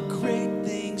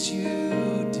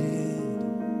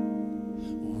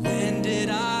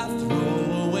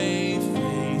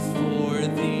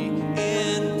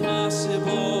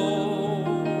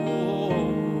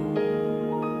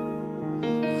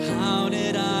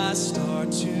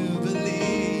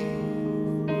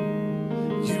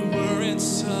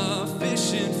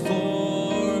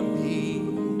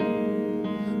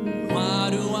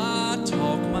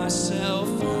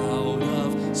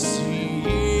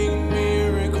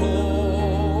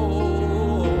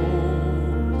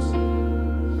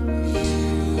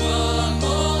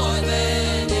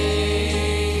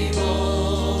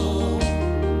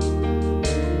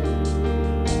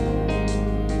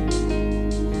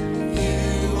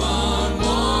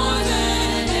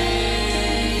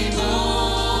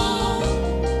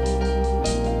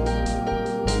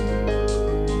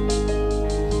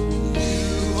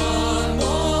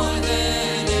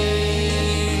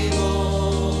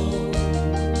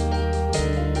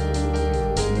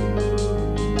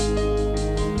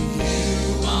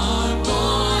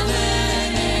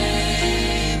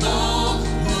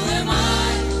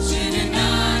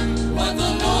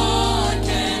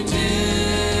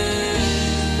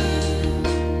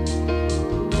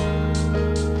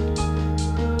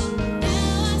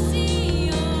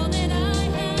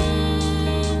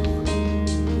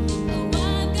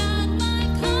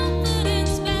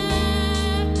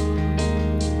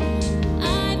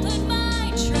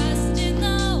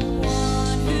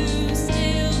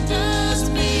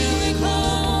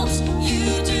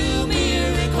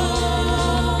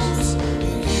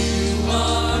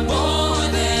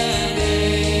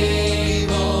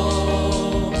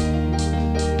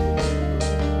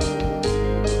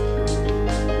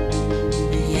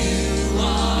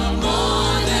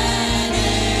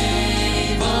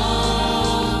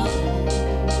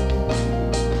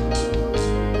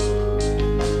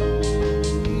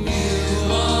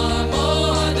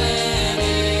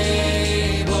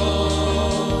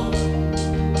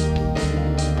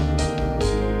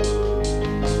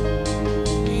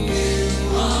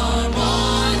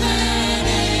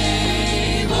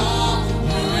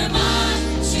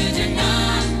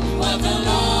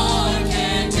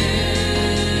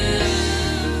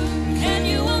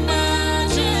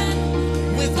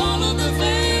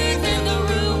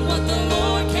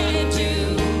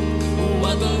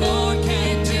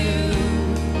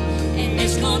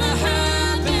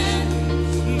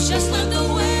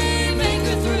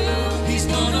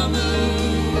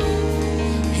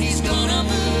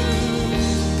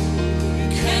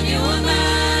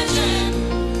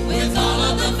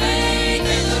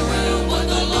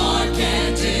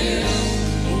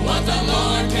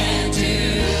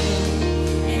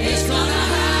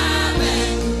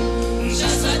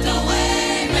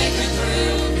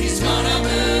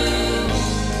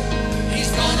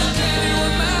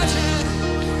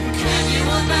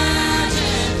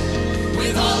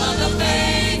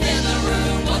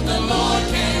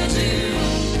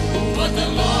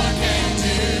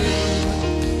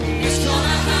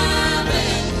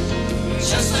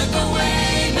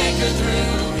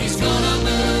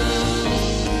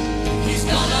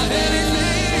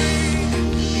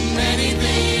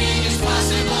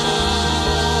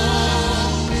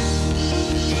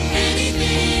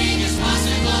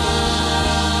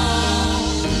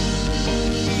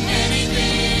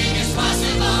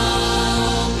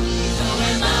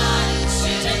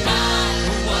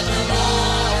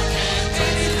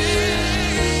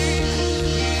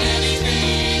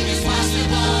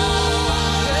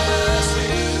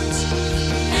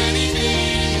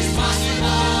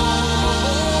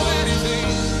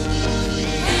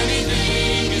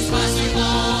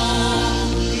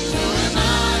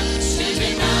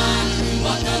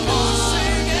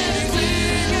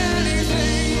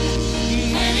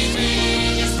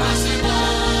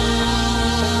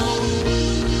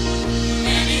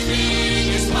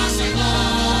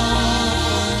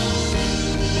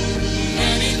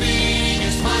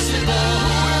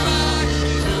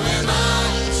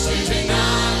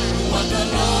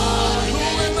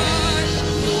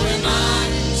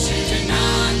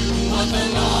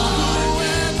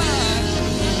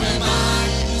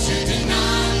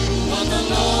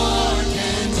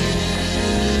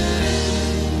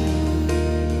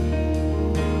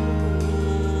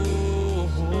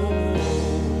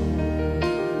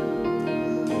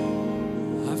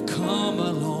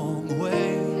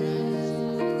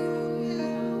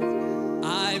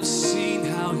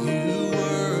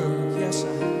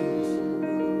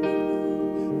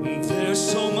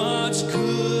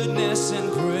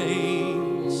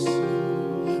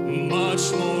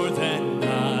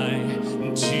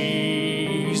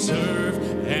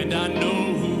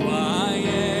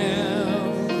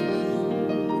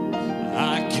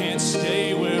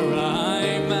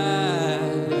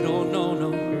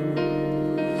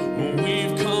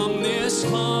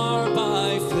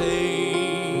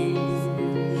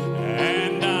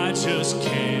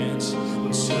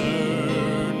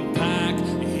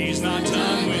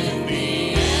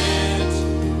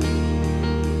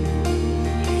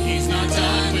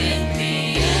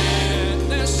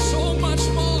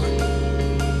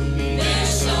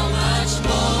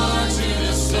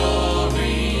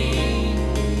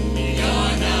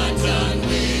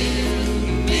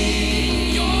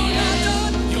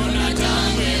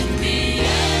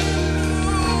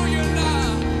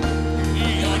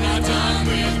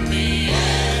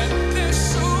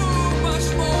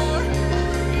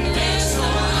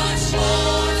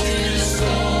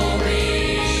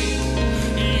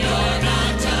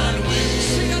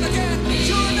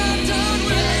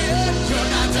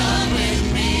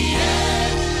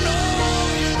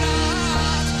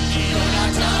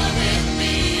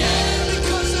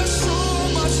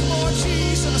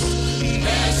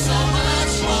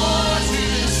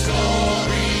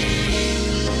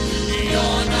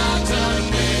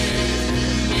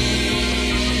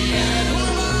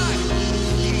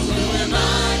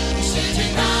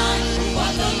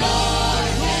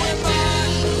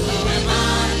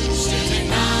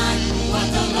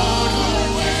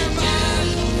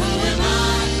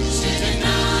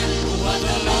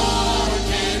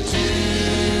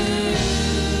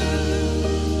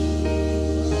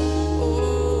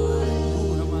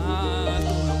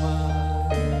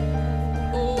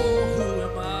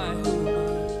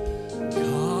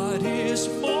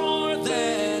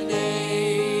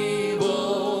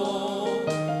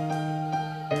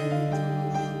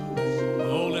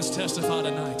testify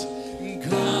tonight.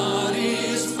 God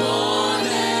is more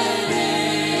than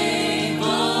able.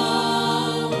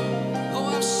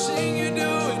 Oh, I've seen you do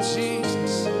it,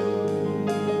 Jesus.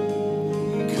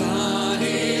 God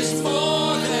is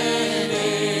more than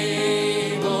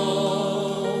able.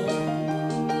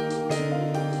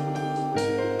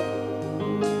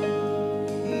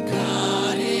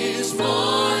 God is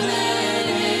more than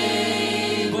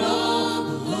able.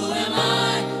 Who am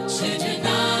I to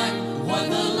deny what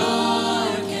the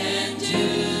Lord can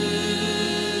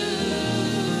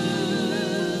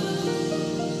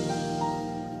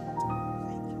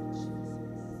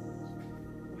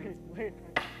Wait.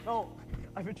 No,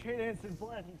 I betrayed innocent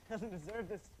blood. He doesn't deserve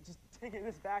this. Just take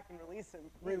this back and release him.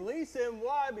 Release him?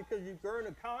 Why? Because you've earned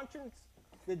a conscience?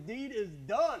 The deed is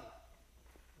done.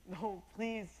 No,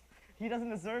 please. He doesn't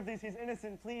deserve this. He's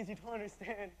innocent. Please, you don't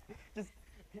understand. Just,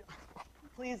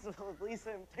 please release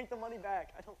him. Take the money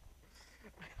back.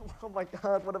 Oh my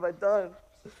God, what have I done?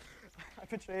 I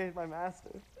betrayed my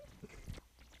master.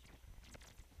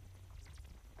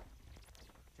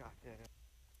 Yeah.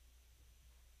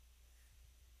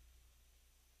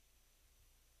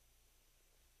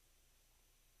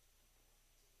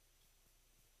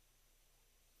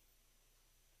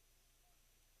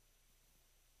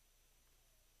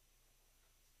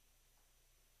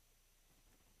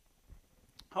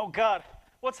 Oh, God,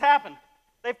 what's happened?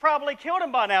 They've probably killed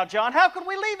him by now, John. How could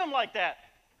we leave him like that?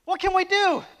 What can we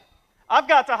do? I've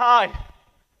got to hide. Hey,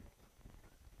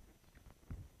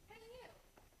 you.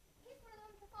 He's one of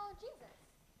them to follow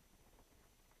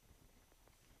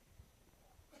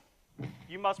Jesus.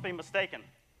 You must be mistaken.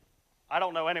 I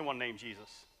don't know anyone named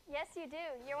Jesus. Yes, you do.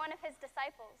 You're one of his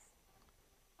disciples.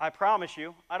 I promise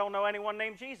you, I don't know anyone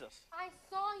named Jesus. I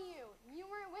saw you. You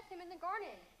weren't with him in the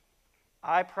garden.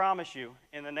 I promise you,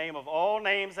 in the name of all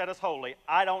names that is holy,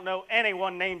 I don't know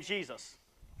anyone named Jesus.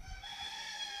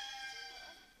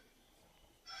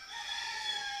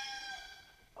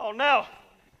 Oh, no!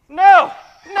 No!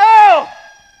 No!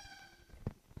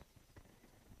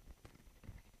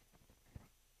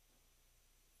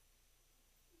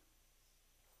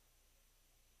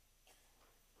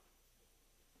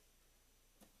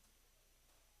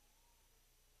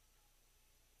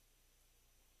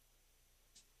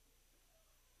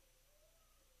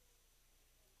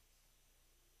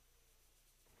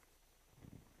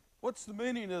 What's the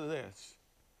meaning of this?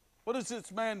 What has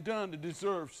this man done to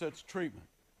deserve such treatment?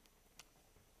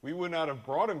 We would not have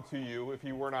brought him to you if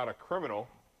he were not a criminal.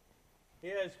 He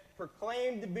has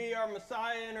proclaimed to be our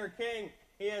Messiah and our King.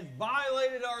 He has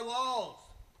violated our laws.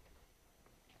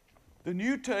 Then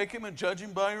you take him and judge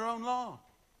him by your own law.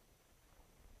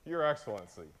 Your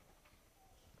Excellency,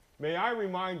 may I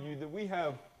remind you that we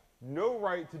have no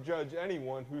right to judge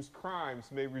anyone whose crimes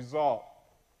may result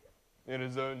in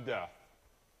his own death.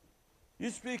 You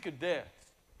speak of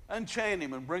death. Unchain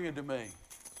him and bring him to me.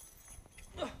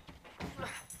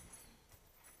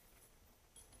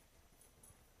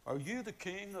 Are you the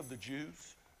king of the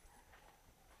Jews?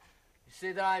 You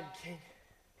say that I'm king,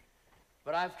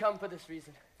 but I've come for this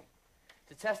reason,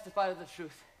 to testify to the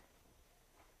truth.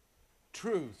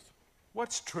 Truth?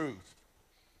 What's truth?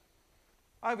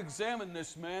 I've examined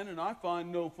this man and I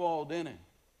find no fault in him.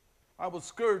 I will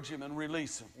scourge him and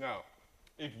release him. No.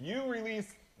 If you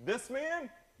release this man,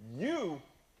 you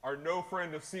are no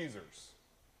friend of Caesar's.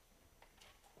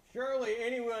 Surely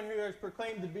anyone who has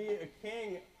proclaimed to be a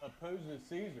king opposes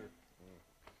Caesar.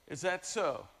 Is that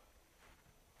so?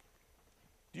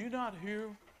 Do you not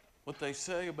hear what they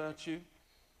say about you?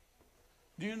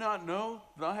 Do you not know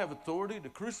that I have authority to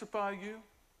crucify you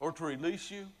or to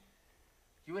release you?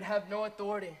 You would have no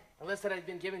authority unless it had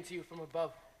been given to you from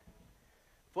above.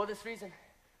 For this reason,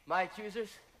 my accusers,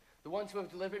 the ones who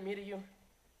have delivered me to you,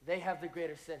 they have the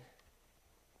greater sin.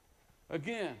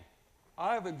 Again,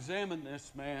 I have examined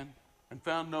this man and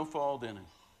found no fault in him.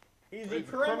 He's a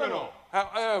criminal.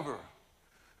 However,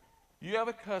 you have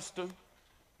a custom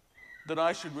that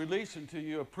I should release unto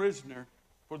you a prisoner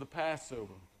for the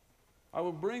Passover. I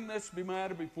will bring this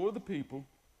matter before the people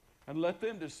and let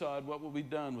them decide what will be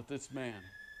done with this man.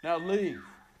 Now leave.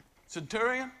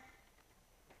 Centurion,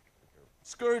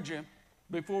 scourge him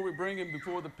before we bring him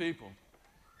before the people.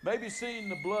 Maybe seeing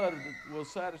the blood will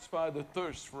satisfy the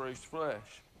thirst for his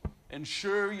flesh.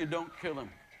 Ensure you don't kill him.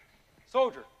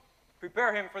 Soldier,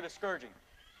 prepare him for the scourging.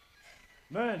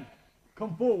 Men,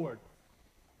 come forward.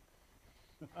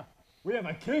 We have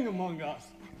a king among us.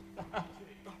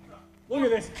 Look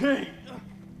at this king.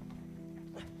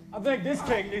 I think this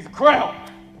king needs a crown.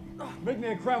 Make me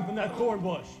a crown from that thorn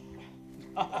bush.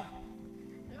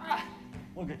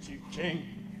 Look at you, king.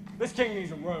 This king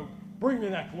needs a robe. Bring me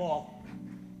that cloth.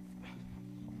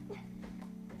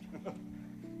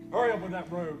 Hurry up with that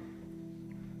robe.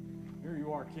 Here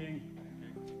you are, King.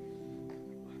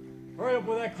 Hurry up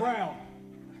with that crown.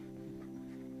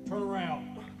 Turn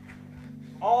around.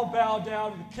 All bow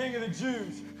down to the King of the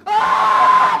Jews.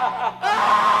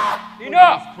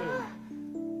 Enough!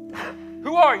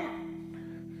 Who are you?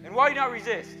 And why do you not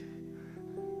resist?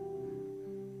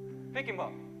 Pick him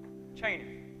up. Chain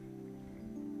him.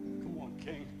 Come on,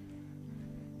 King.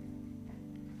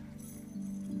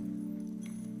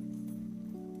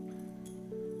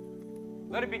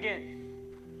 Let it begin.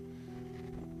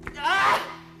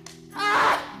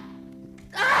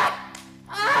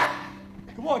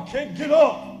 Come on, King, get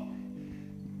up!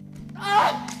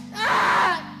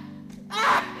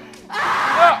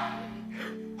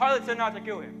 Pilate said not to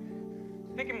kill him.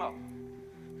 Pick him up.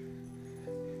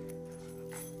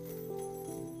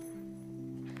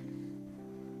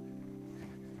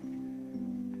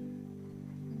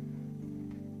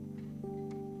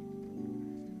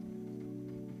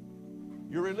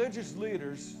 Your religious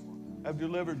leaders have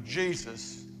delivered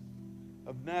Jesus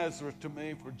of Nazareth to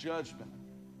me for judgment,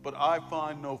 but I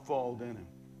find no fault in him.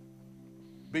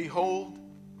 Behold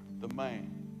the man.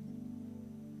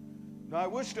 Now I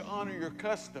wish to honor your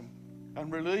custom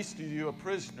and release to you a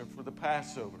prisoner for the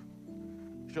Passover.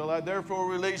 Shall I therefore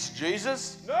release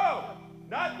Jesus? No,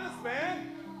 not this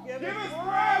man. Give us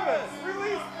Barabbas.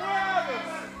 Release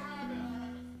Barabbas.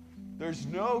 There's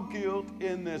no guilt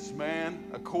in this man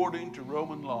according to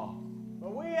Roman law.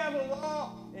 But we have a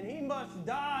law, and he must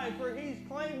die, for he's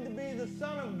claimed to be the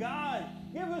Son of God.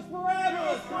 Give us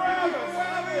Barabbas! Barabbas.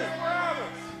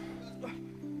 Barabbas.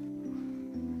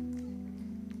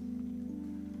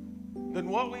 Then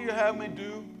what will you have me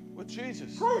do with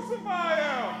Jesus? Crucify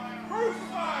him!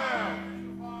 Crucify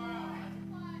him!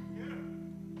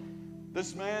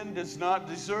 This man does not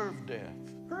deserve death.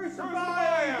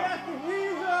 Crucify him! Death to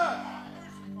Jesus!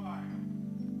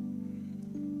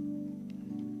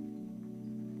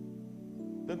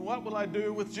 Then what will I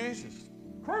do with Jesus?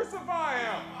 Crucify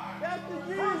him! Death to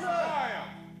Jesus! Crucify him!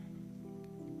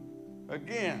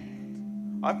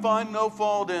 Again, I find no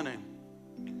fault in him.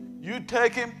 You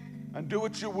take him and do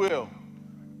what you will,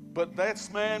 but that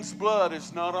man's blood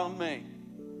is not on me.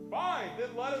 Fine,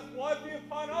 then let his blood be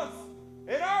upon us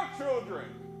and our children.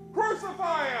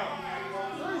 Crucify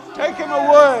him! Take him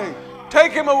away.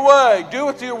 Take him away. Do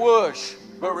what you wish.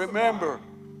 But remember,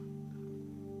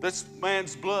 this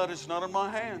man's blood is not on my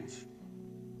hands.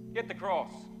 Get the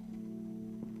cross.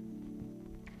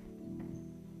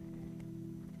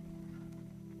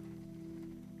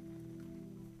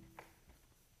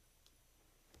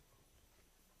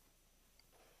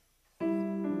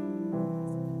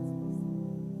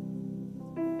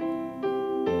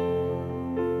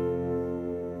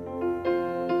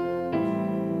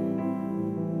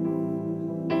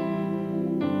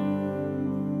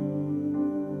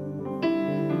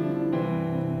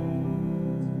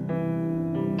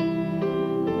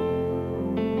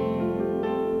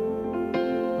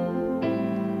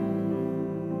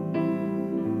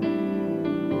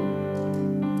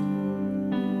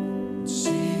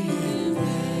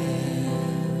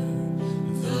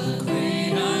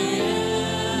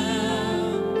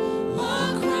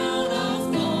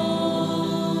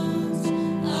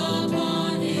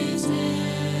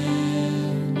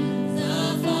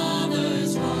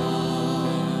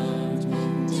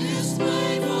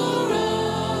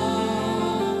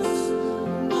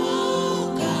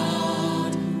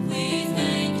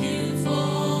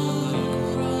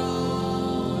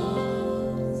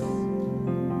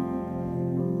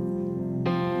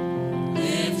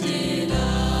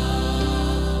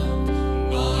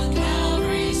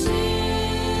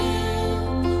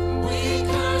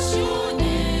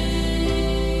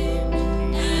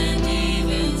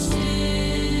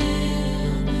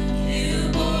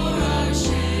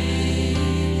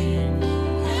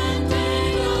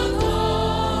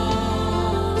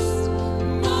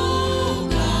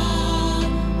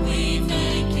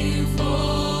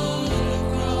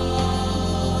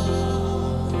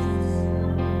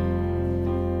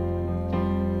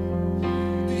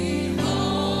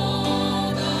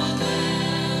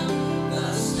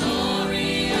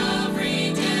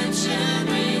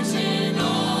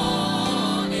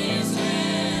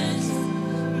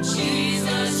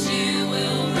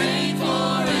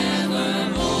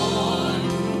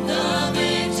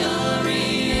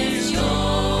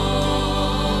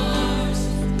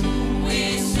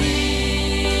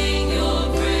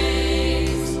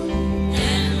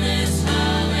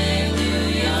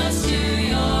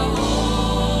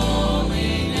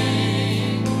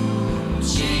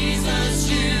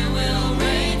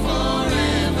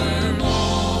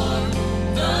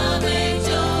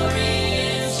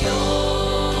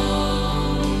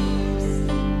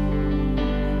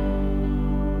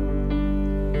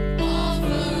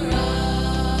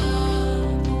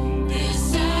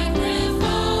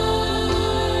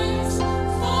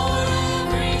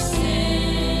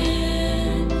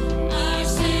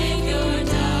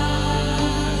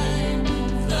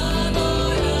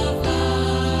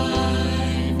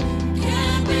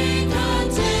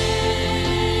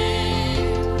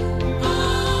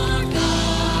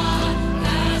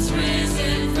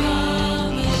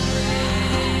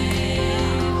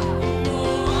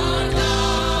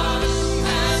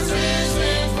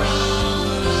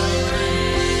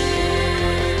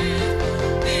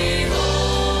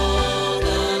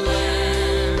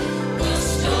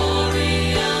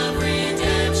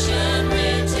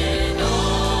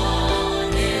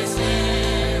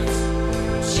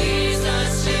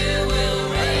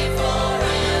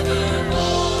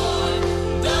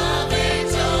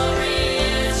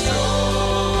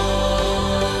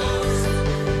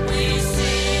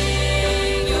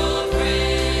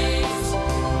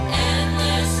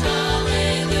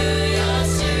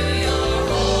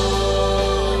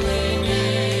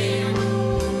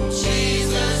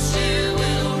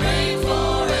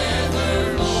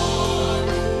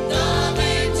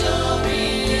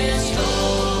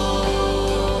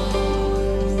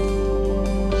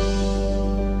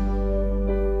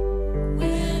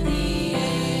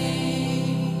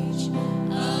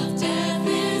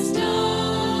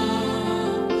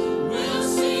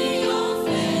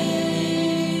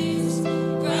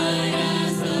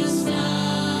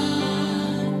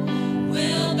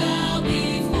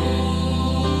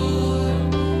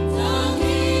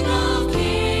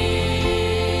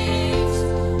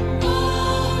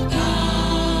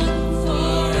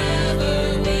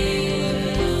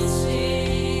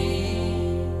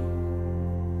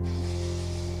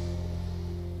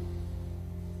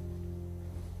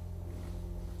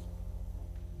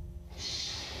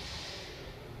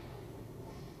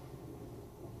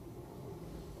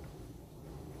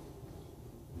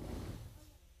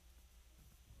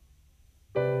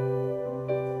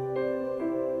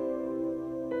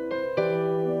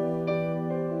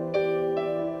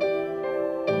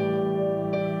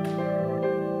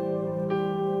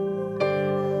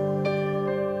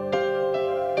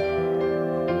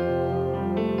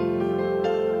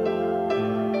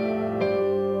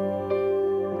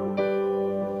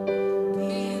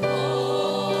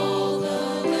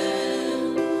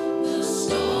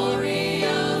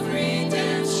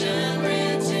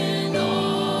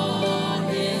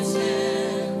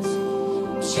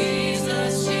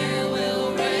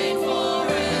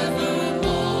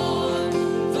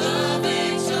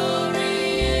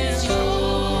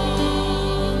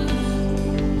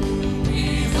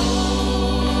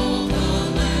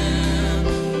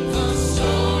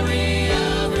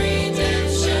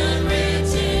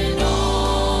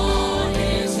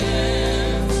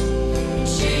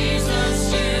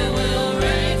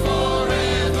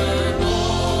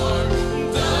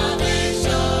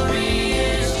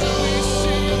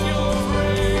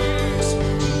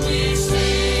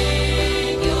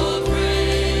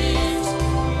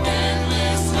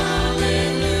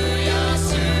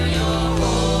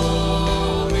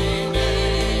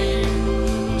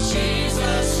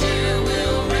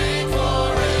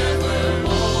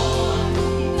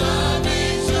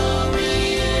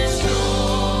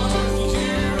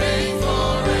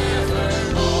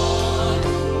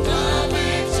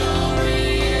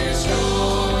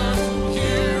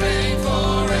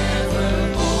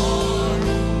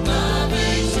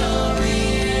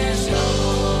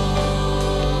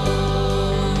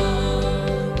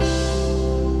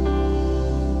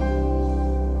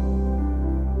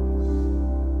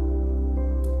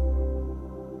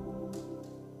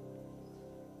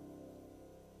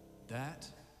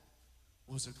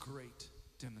 was a great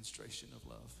demonstration of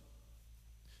love.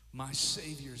 My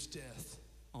Savior's death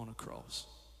on a cross.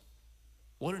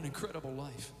 What an incredible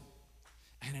life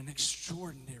and an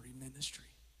extraordinary ministry.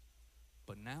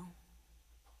 But now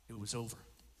it was over.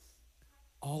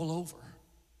 All over.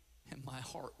 And my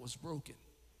heart was broken.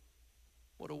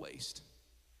 What a waste.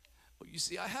 Well, you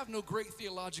see, I have no great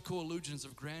theological illusions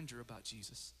of grandeur about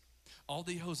Jesus. All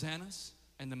the hosannas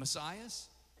and the messiahs,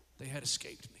 they had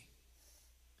escaped me.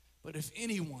 But if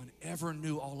anyone ever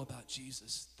knew all about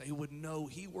Jesus, they would know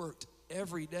he worked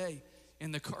every day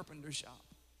in the carpenter shop.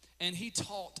 And he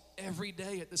taught every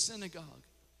day at the synagogue.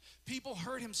 People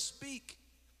heard him speak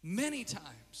many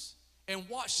times and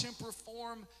watched him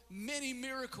perform many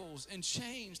miracles and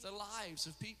change the lives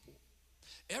of people.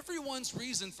 Everyone's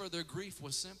reason for their grief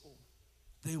was simple.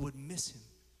 They would miss him.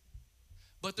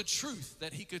 But the truth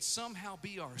that he could somehow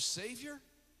be our Savior,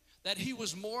 that he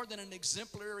was more than an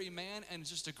exemplary man and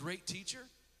just a great teacher,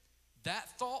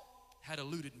 that thought had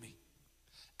eluded me.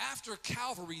 After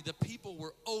Calvary, the people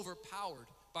were overpowered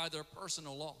by their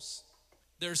personal loss.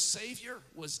 Their Savior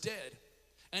was dead,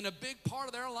 and a big part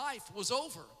of their life was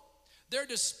over. Their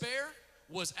despair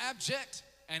was abject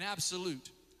and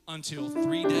absolute until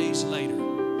 3 days later.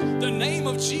 The name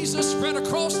of Jesus spread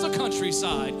across the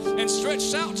countryside and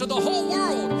stretched out to the whole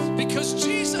world because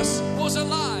Jesus was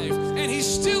alive and he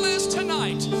still is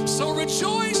tonight. So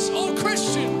rejoice, oh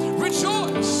Christian,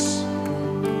 rejoice.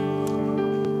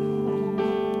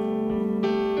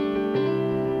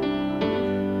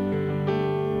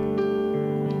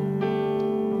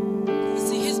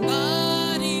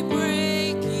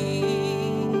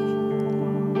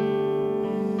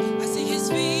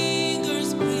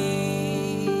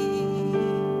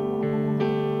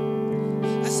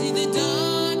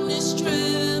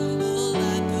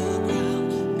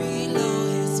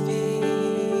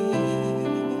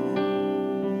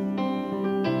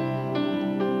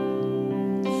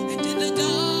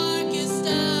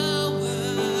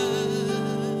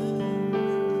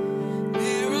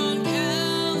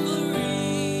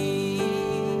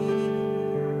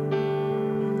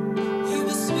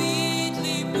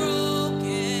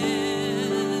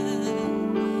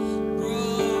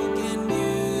 Broken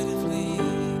beautifully,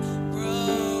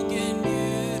 broken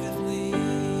beautifully.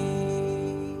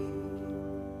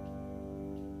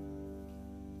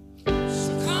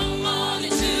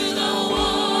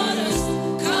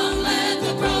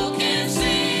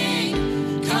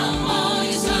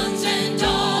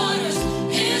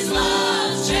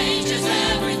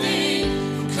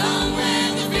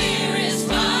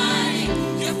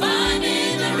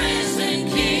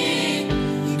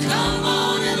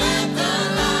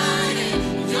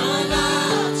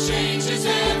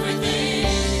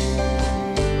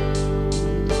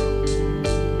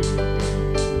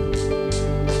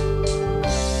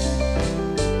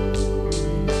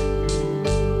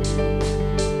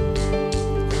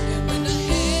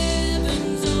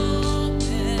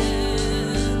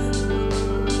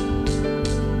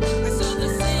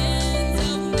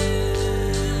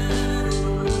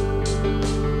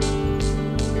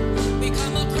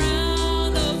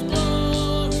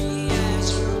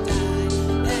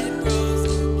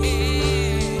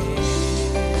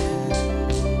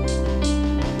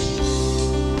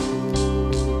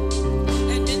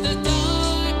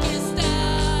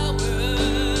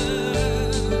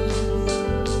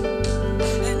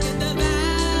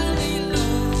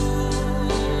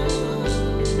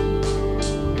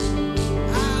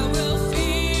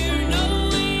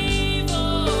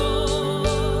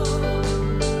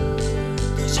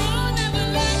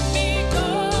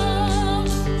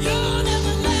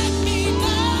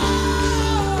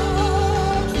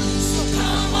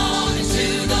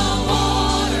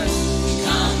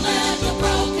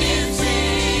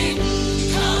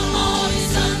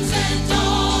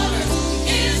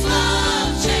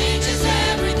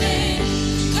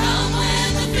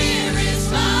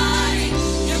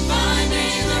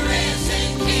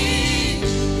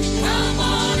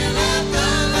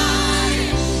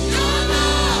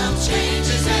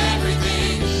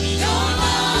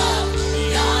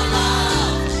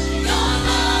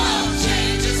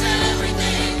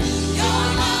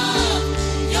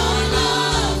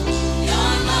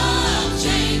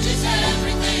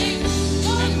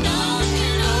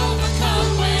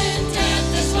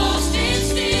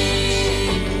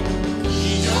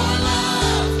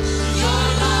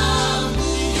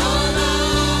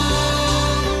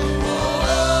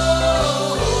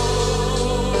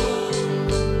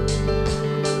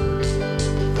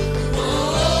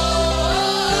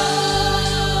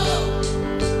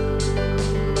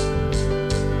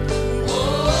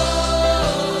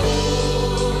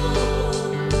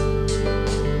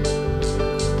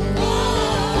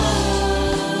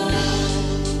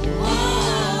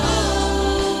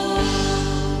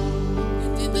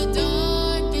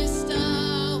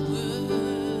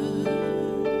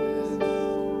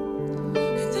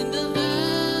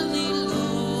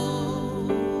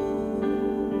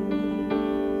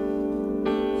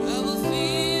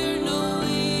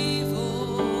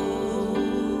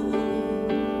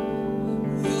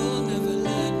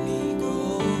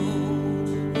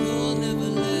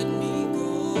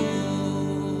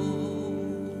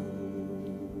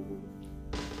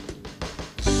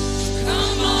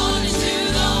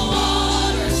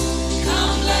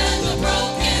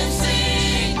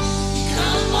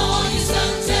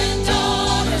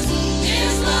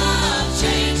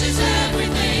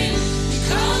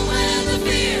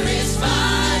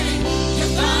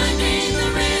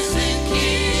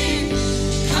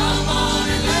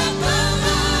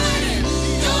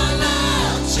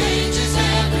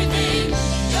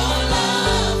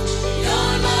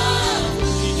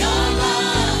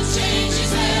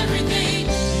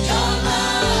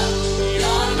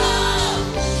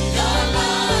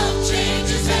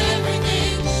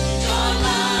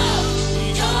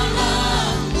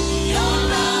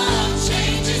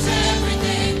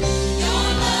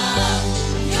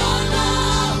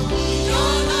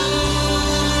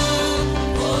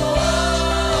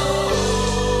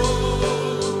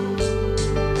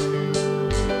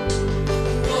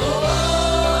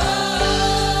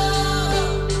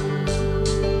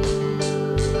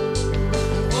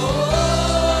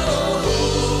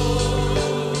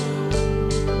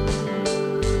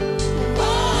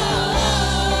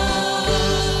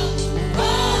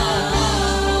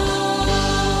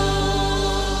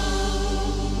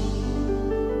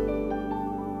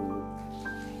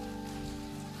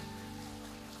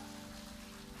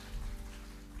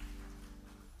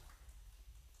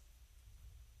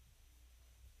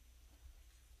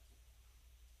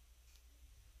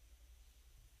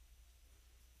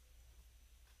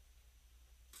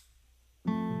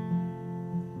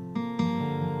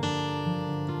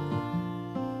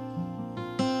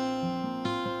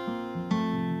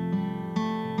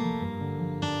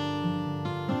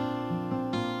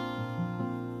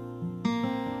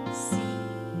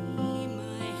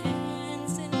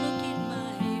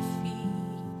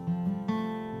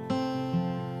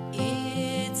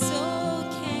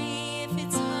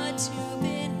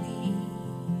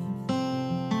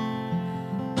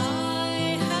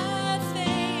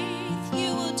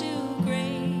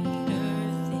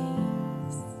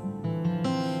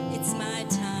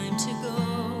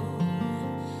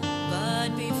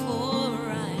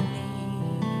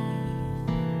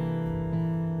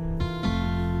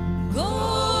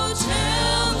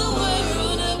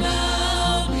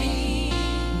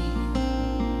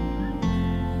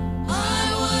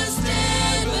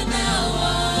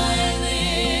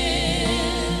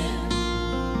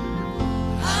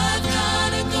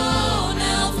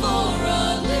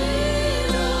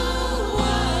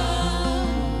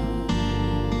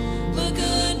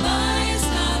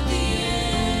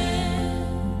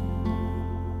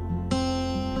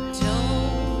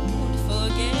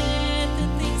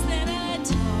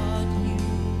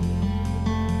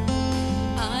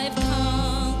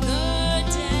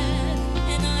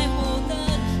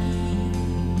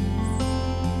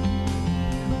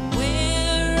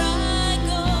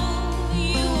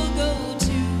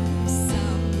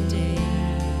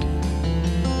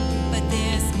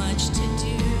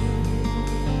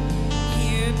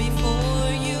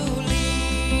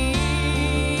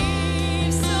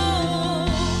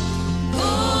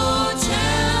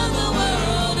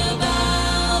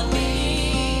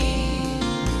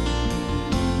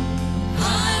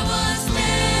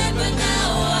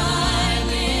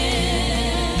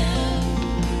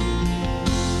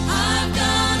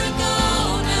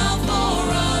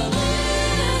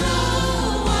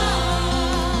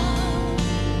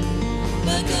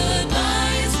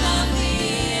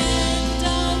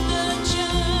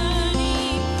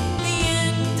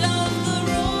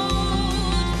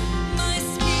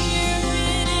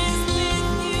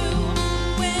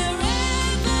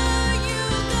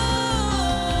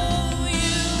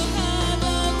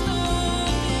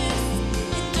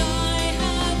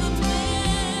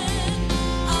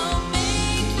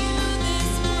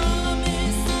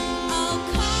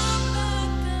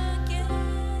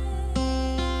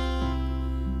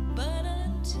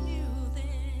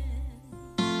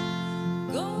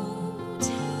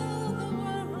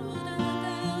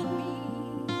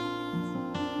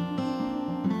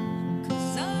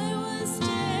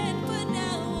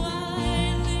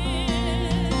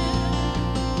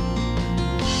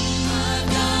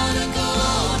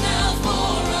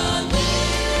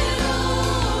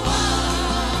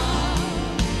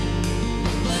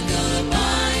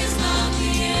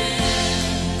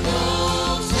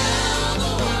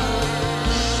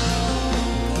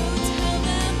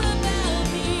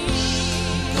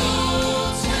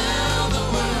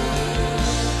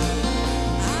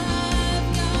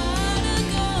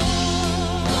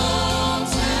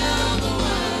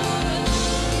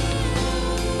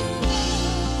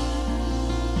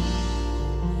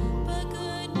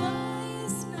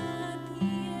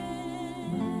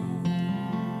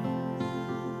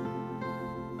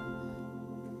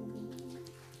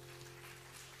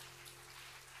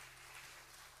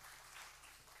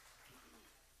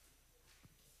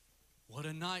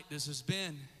 night this has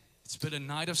been. It's been a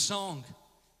night of song,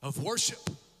 of worship,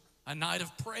 a night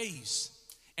of praise.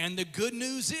 And the good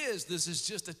news is this is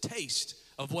just a taste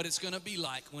of what it's going to be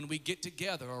like when we get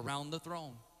together around the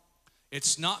throne.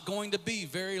 It's not going to be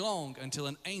very long until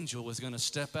an angel is going to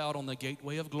step out on the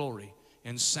gateway of glory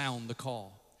and sound the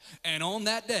call. And on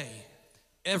that day,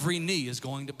 every knee is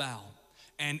going to bow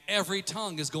and every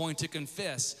tongue is going to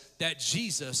confess that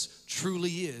Jesus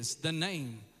truly is the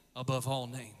name above all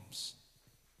names.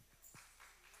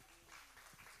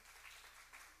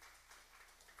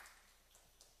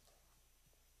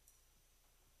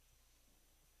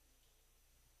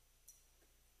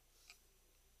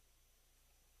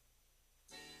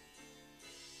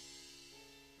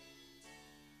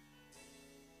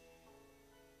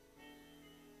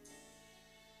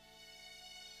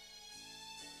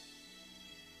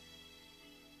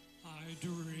 I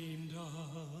dreamed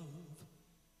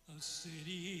of a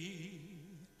city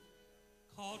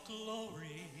called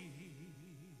Glory,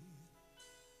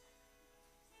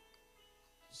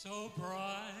 so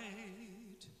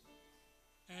bright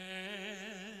and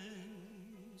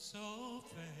so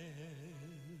fair.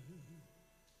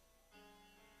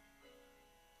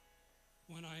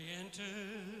 When I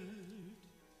entered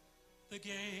the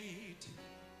gate,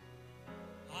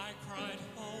 I cried,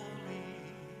 holy.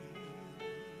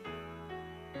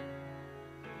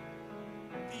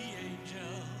 The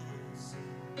angels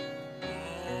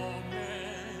all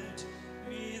met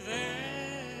me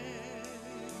there.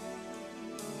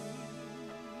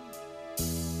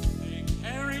 They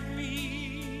carried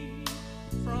me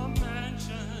from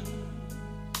mansion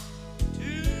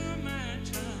to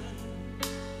mansion,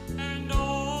 and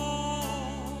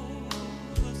all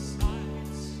the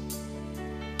sights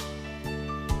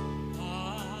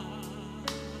I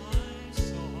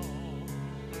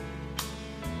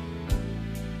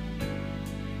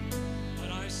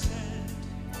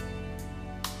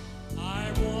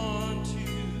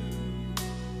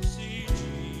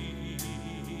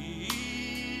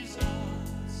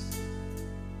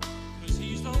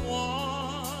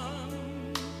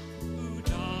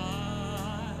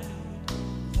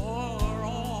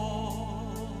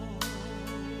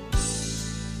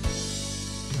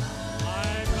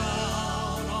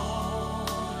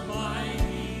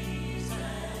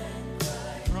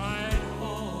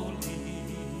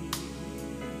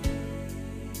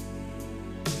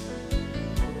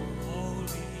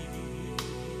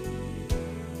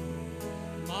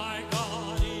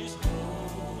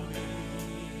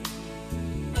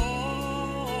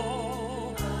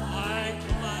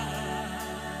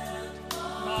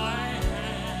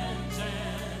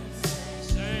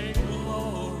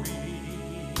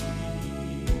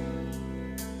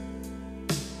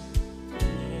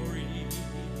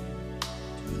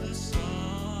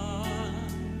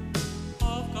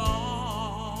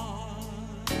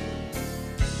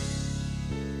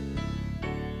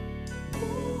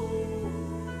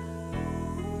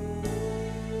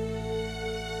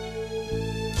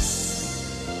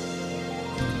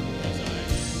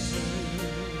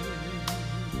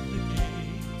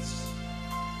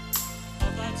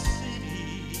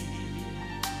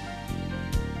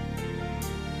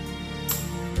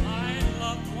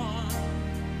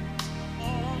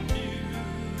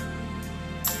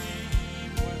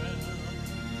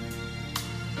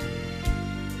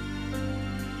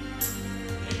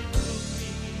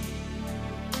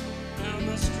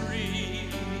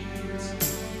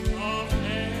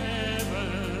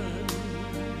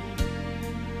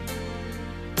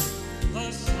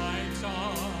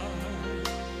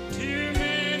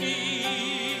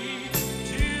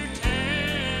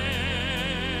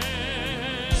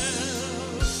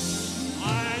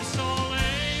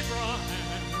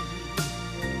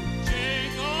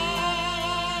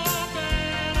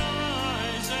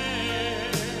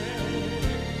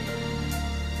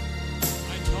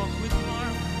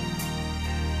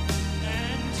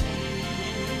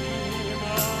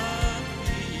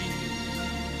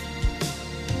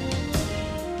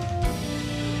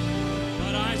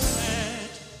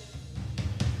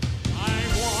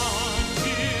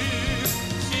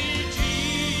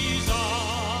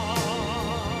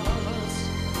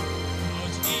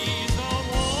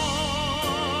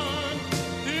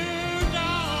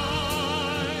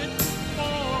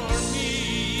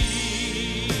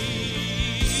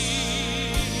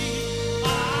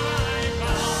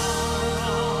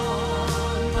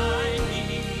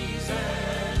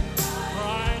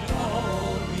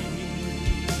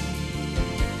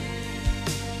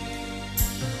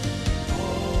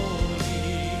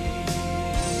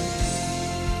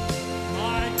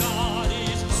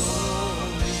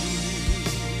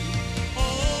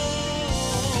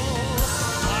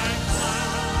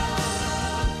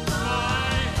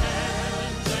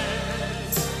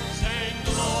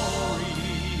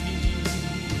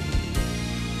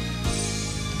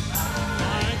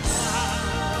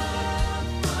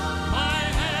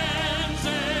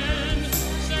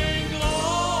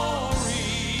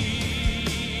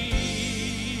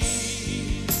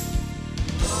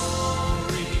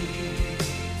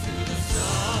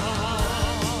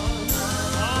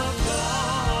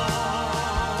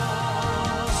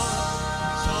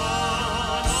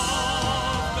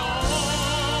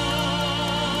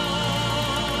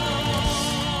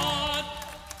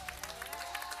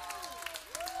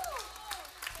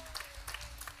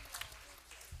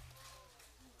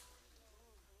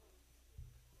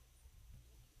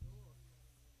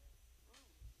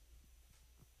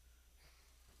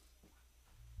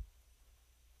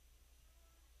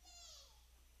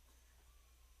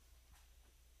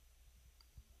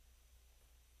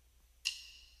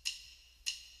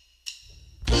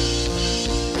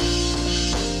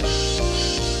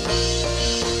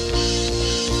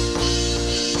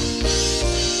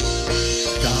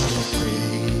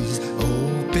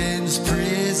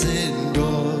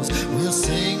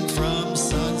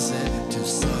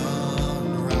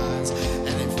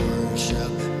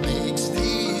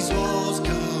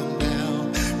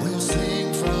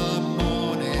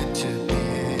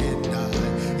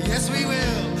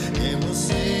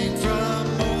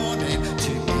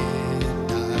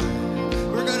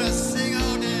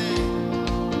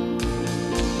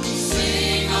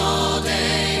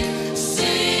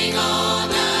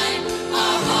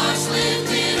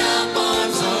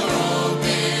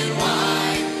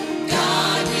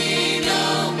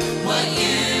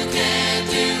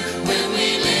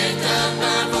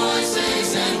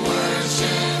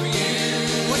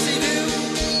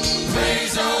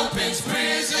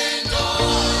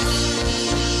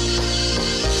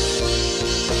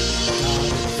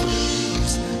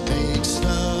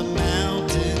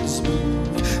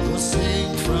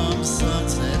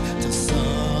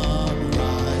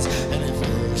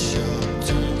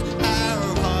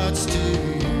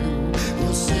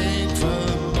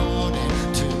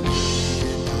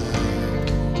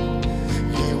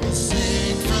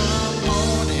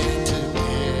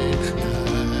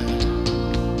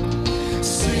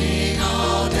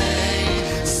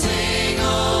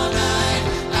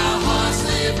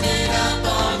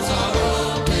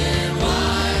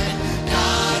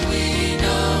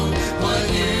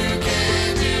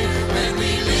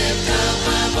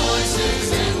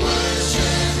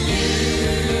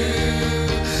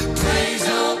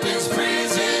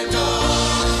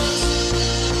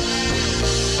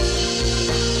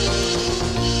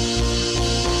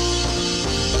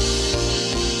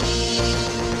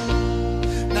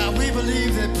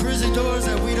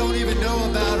know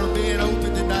about her being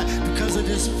open tonight because of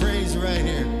this phrase right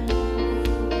here.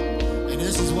 And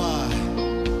this is why.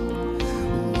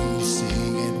 We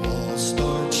sing and walls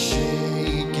start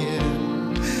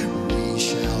shaking. We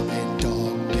shout and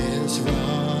darkness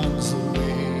runs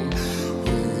away.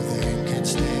 Who then can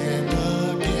stand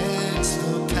against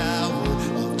the power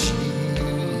of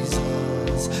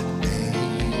Jesus'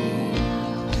 name?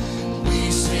 We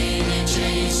sing and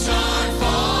chains start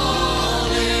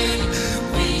falling.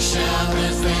 We shout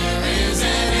as there is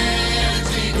an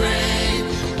empty grave.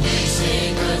 We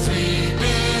sing 'cause we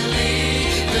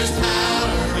believe there's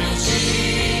power in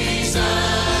Jesus'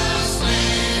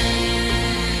 name.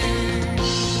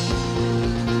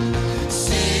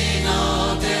 Sing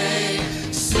all day,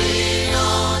 sing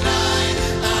all night.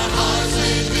 Our hearts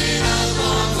lifted up,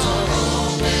 arms are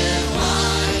open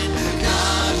wide.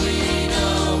 God, we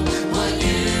know what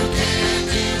you can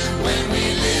do when we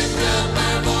lift up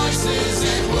our voices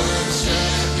and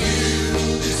worship you.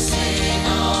 Sing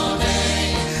all day,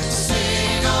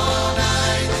 sing all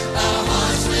night. Our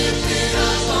hearts lifted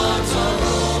up, arms are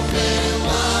open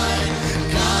wide.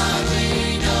 God, we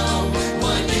know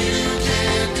what you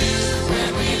can do when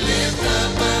we lift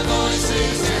up our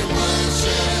voices and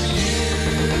worship you.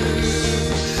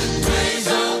 Praise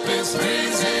opens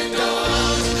prison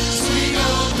doors. Swing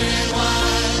open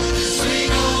wide,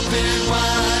 swing open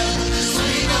wide,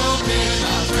 swing open.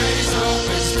 Our praise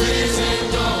opens prison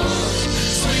doors.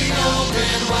 Swing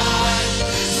open wide,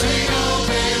 swing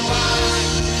open wide,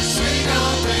 swing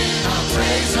open. Our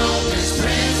praise opens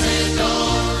prison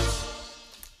doors.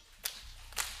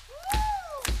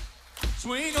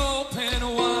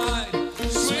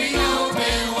 Swing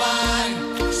open wide.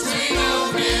 Swing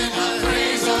open wide,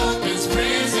 swing open.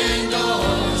 Our praise opens prison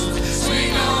doors. Swing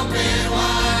open wide,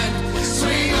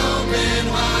 swing open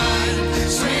wide,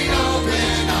 swing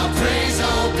open. Our praise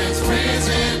opens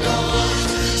prison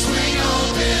doors. Swing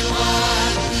open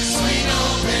wide, swing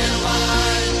open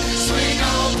wide, swing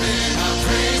open. Our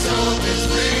praise opens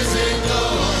prison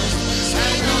doors.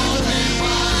 Swing open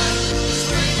wide,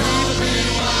 swing open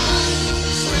wide,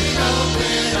 swing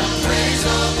open. Our praise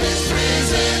opens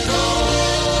prison doors.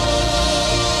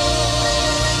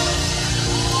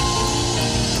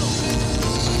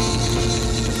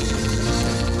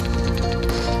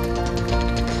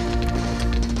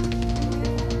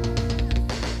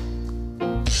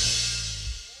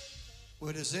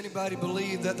 Well, does anybody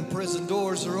believe that the prison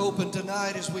doors are open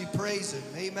tonight as we praise Him?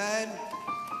 Amen.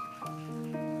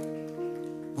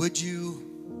 Would you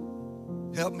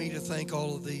help me to thank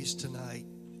all of these tonight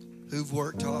who've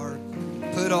worked hard,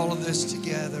 put all of this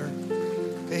together?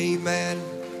 Amen.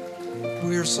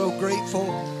 We are so grateful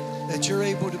that you're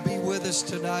able to be with us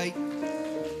tonight.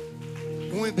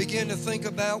 When we begin to think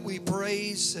about, we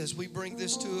praise as we bring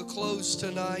this to a close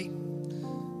tonight.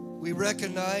 We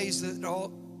recognize that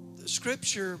all the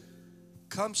scripture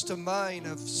comes to mind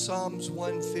of Psalms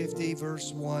 150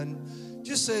 verse 1.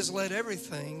 Just says, let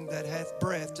everything that hath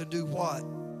breath to do what?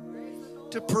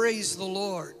 To praise the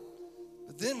Lord.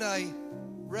 But then I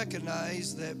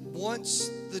recognize that once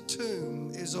the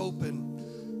tomb is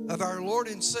open of our Lord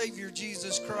and Savior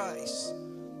Jesus Christ,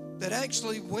 that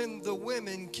actually when the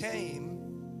women came,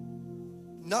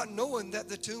 not knowing that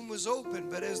the tomb was open,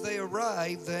 but as they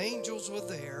arrived, the angels were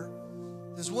there.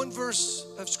 There's one verse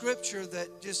of scripture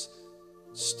that just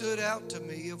stood out to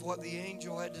me of what the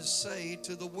angel had to say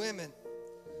to the women.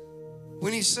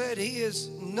 When he said, he is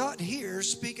not here,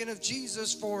 speaking of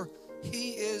Jesus, for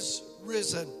he is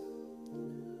risen,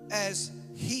 as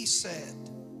he said.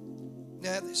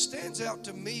 Now, it stands out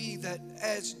to me that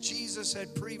as Jesus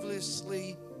had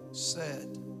previously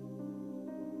said,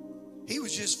 he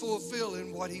was just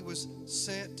fulfilling what he was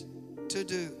sent to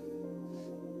do.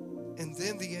 And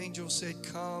then the angel said,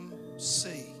 come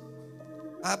see.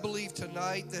 I believe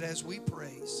tonight that as we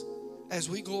praise, as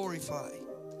we glorify,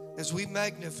 as we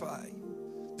magnify,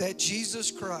 that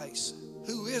Jesus Christ,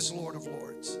 who is Lord of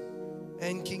Lords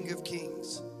and King of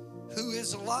Kings, who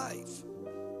is alive.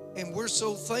 And we're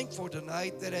so thankful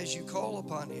tonight that as you call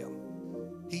upon him,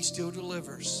 he still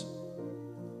delivers.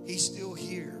 He still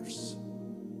hears.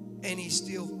 And he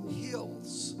still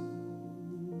heals.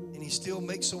 And he still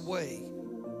makes a way,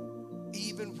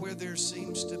 even where there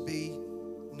seems to be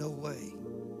no way.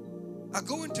 I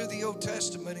go into the Old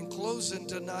Testament and closing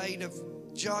tonight of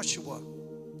Joshua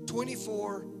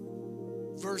 24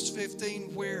 verse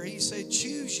 15, where he said,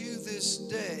 choose you this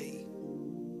day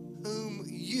whom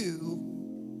you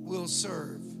will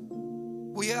serve.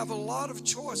 We have a lot of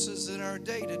choices in our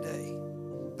day to day,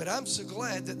 but I'm so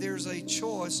glad that there's a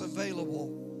choice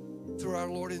available through our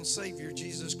Lord and Savior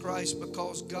Jesus Christ,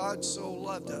 because God so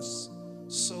loved us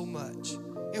so much.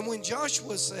 And when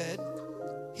Joshua said,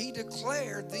 he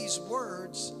declared these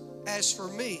words, as for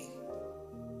me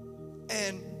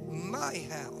and my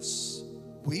house,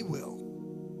 we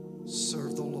will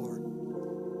serve the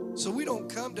Lord. So we don't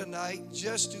come tonight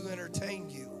just to entertain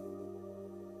you.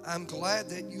 I'm glad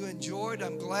that you enjoyed.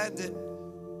 I'm glad that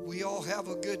we all have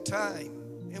a good time.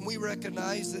 And we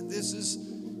recognize that this is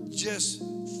just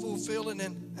fulfilling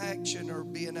an action or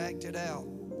being acted out.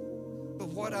 But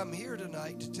what I'm here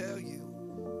tonight to tell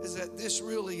you is that this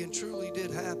really and truly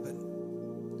did happen.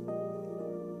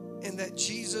 And that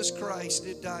Jesus Christ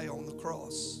did die on the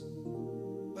cross.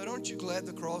 But aren't you glad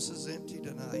the cross is empty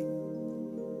tonight?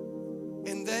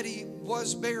 And that he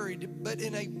was buried, but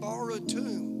in a borrowed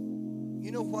tomb.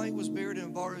 You know why he was buried in a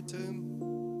borrowed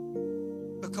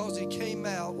tomb? Because he came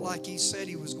out like he said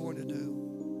he was going to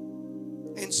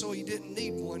do. And so he didn't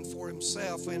need one for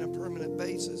himself on a permanent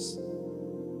basis.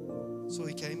 So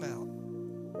he came out.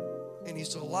 And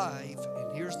he's alive,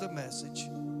 and here's the message,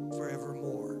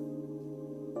 forevermore.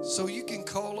 So you can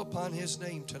call upon his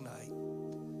name tonight.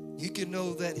 You can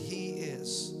know that he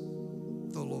is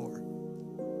the Lord.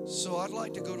 So I'd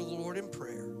like to go to the Lord in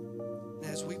prayer. And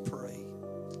as we pray,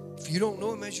 if you don't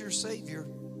know him as your Savior,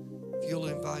 if you'll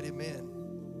invite him in.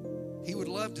 He would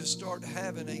love to start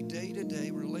having a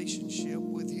day-to-day relationship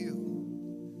with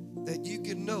you. That you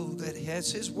can know that,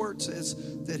 as his word says,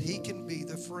 that he can be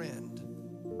the friend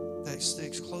that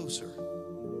sticks closer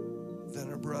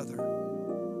than a brother.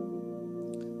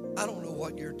 I don't know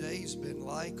what your day's been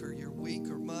like, or your week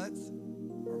or month,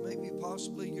 or maybe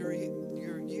possibly your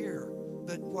year.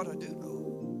 But what I do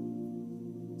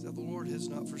know is that the Lord has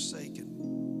not forsaken,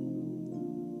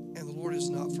 and the Lord has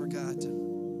not forgotten.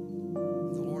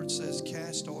 And the Lord says,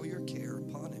 cast all your care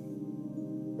upon him,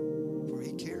 for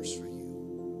he cares for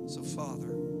you. So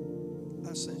Father,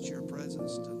 I sense your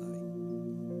presence tonight.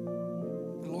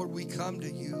 And Lord, we come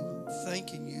to you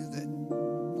thanking you that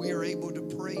we are able to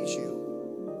praise you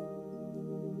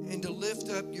and to lift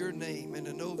up your name and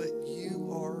to know that you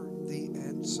are the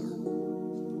answer.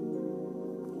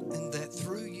 And that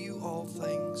through you all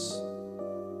things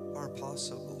are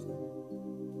possible.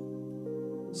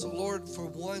 So Lord, for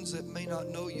ones that may not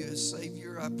know you as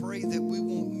Savior, I pray that we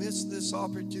won't miss this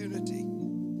opportunity,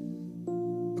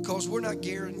 because we're not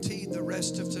guaranteed the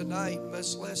rest of tonight,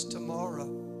 much less tomorrow.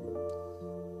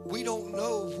 We don't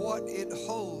know what it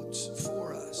holds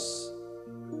for us.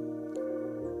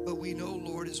 But we know,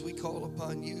 Lord, as we call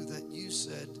upon you, that you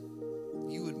said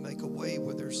you would make a way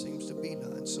where there seems to be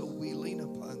none. So we lean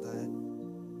upon that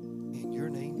in your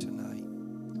name tonight.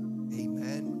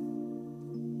 Amen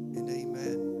and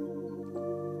amen.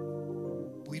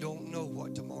 We don't know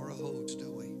what tomorrow holds,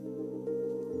 do we?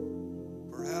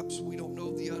 Perhaps we don't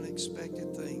know the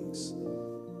unexpected things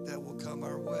that will come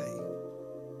our way.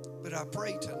 But I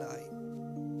pray tonight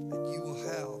that you will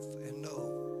have and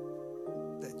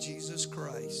know that Jesus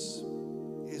Christ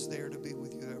is there to be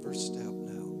with you every step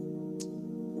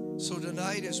now. So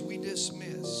tonight, as we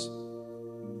dismiss,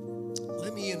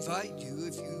 let me invite you,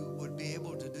 if you would be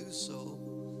able to do so,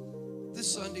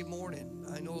 this Sunday morning.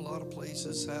 I know a lot of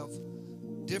places have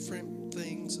different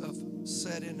things of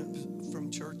set in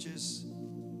from churches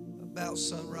about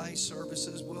sunrise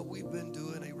services. Well, we've been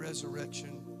doing a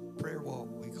resurrection prayer walk,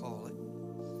 we call it.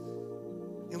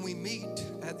 And we meet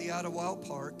at the Idlewild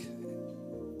Park,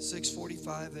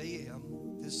 6:45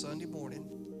 a.m. this Sunday morning.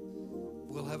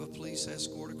 We'll have a police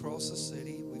escort across the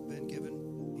city. We've been given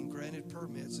and granted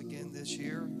permits again this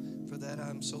year. For that,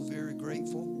 I'm so very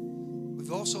grateful.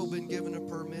 We've also been given a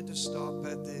permit to stop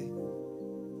at the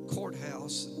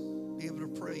courthouse and be able to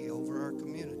pray over our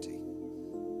community.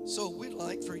 So we'd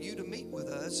like for you to meet with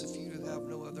us if you have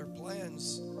no other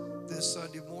plans this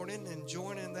Sunday morning and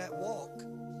join in that walk.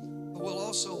 But we'll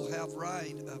also have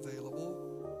ride available.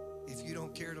 If you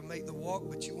don't care to make the walk,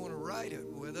 but you want to ride it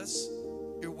with us,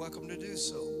 you're welcome to do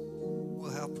so.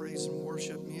 We'll have praise and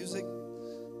worship music.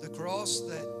 The cross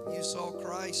that you saw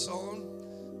Christ on,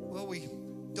 well, we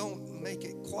don't make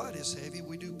it quite as heavy.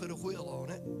 We do put a wheel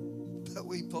on it, but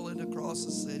we pull it across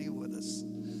the city with us.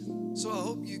 So I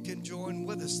hope you can join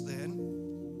with us then.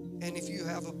 And if you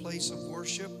have a place of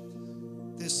worship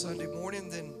this Sunday morning,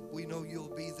 then we know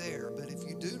you'll be there. But if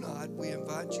you do not, we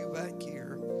invite you back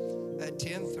here at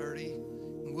 10:30,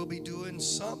 and we'll be doing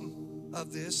some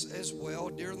of this as well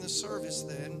during the service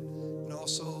then, and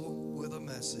also with a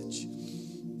message.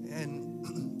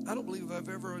 And I don't believe I've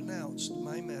ever announced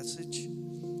my message,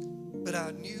 but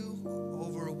I knew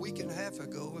over a week and a half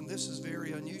ago, and this is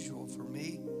very unusual for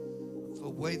me, the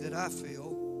way that I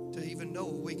feel, to even know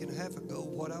a week and a half ago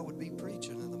what I would be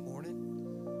preaching in the morning,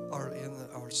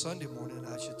 or Sunday morning,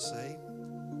 I should say.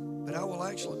 But I will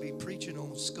actually be preaching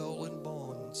on Skull and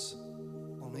Bones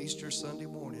on Easter Sunday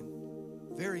morning.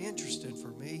 Very interesting for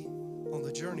me on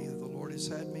the journey that the Lord has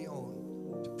had me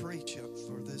on to preach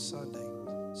for this Sunday.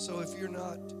 So if you're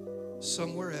not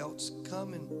somewhere else,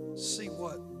 come and see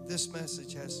what this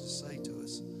message has to say to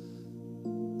us.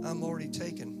 I'm already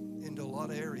taken into a lot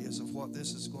of areas of what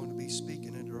this is going to be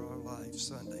speaking into our lives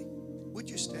Sunday. Would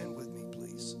you stand with me,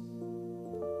 please?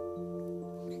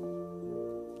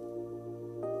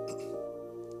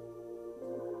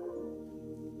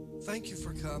 Thank you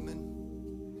for coming.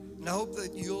 And I hope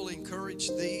that you'll encourage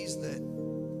these that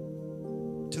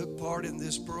took part in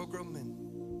this program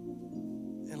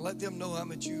and let them know how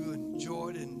much you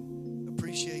enjoyed and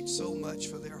appreciate so much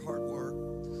for their hard work.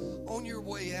 On your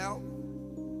way out,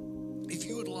 if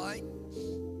you would like,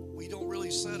 we don't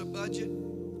really set a budget.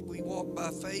 We walk by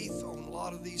faith on a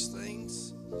lot of these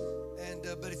things.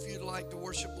 But if you'd like to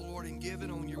worship the Lord and give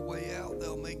it on your way out,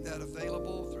 they'll make that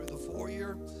available through the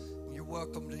foyer. You're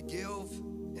welcome to give.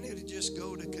 And it'll just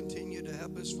go to continue to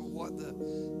help us for what the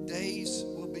days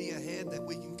will be ahead, that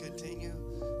we can continue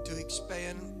to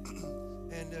expand.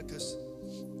 And because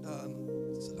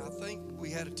I think we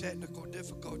had a technical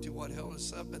difficulty what held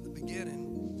us up at the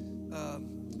beginning.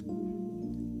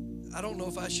 I don't know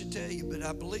if I should tell you, but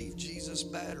I believe Jesus'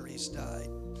 batteries died.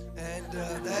 And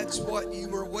that's what you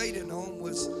were waiting on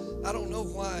was, I don't know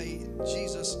why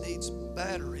Jesus needs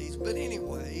batteries. But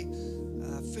anyway,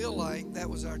 I feel like that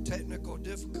was our technical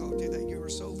difficulty, that you were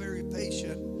so very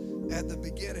patient at the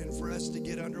beginning for us to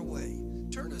get underway.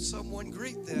 Turn to someone,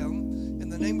 greet them. In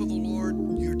the name of the Lord,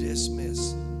 you're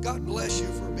dismissed. God bless you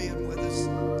for being with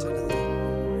us today.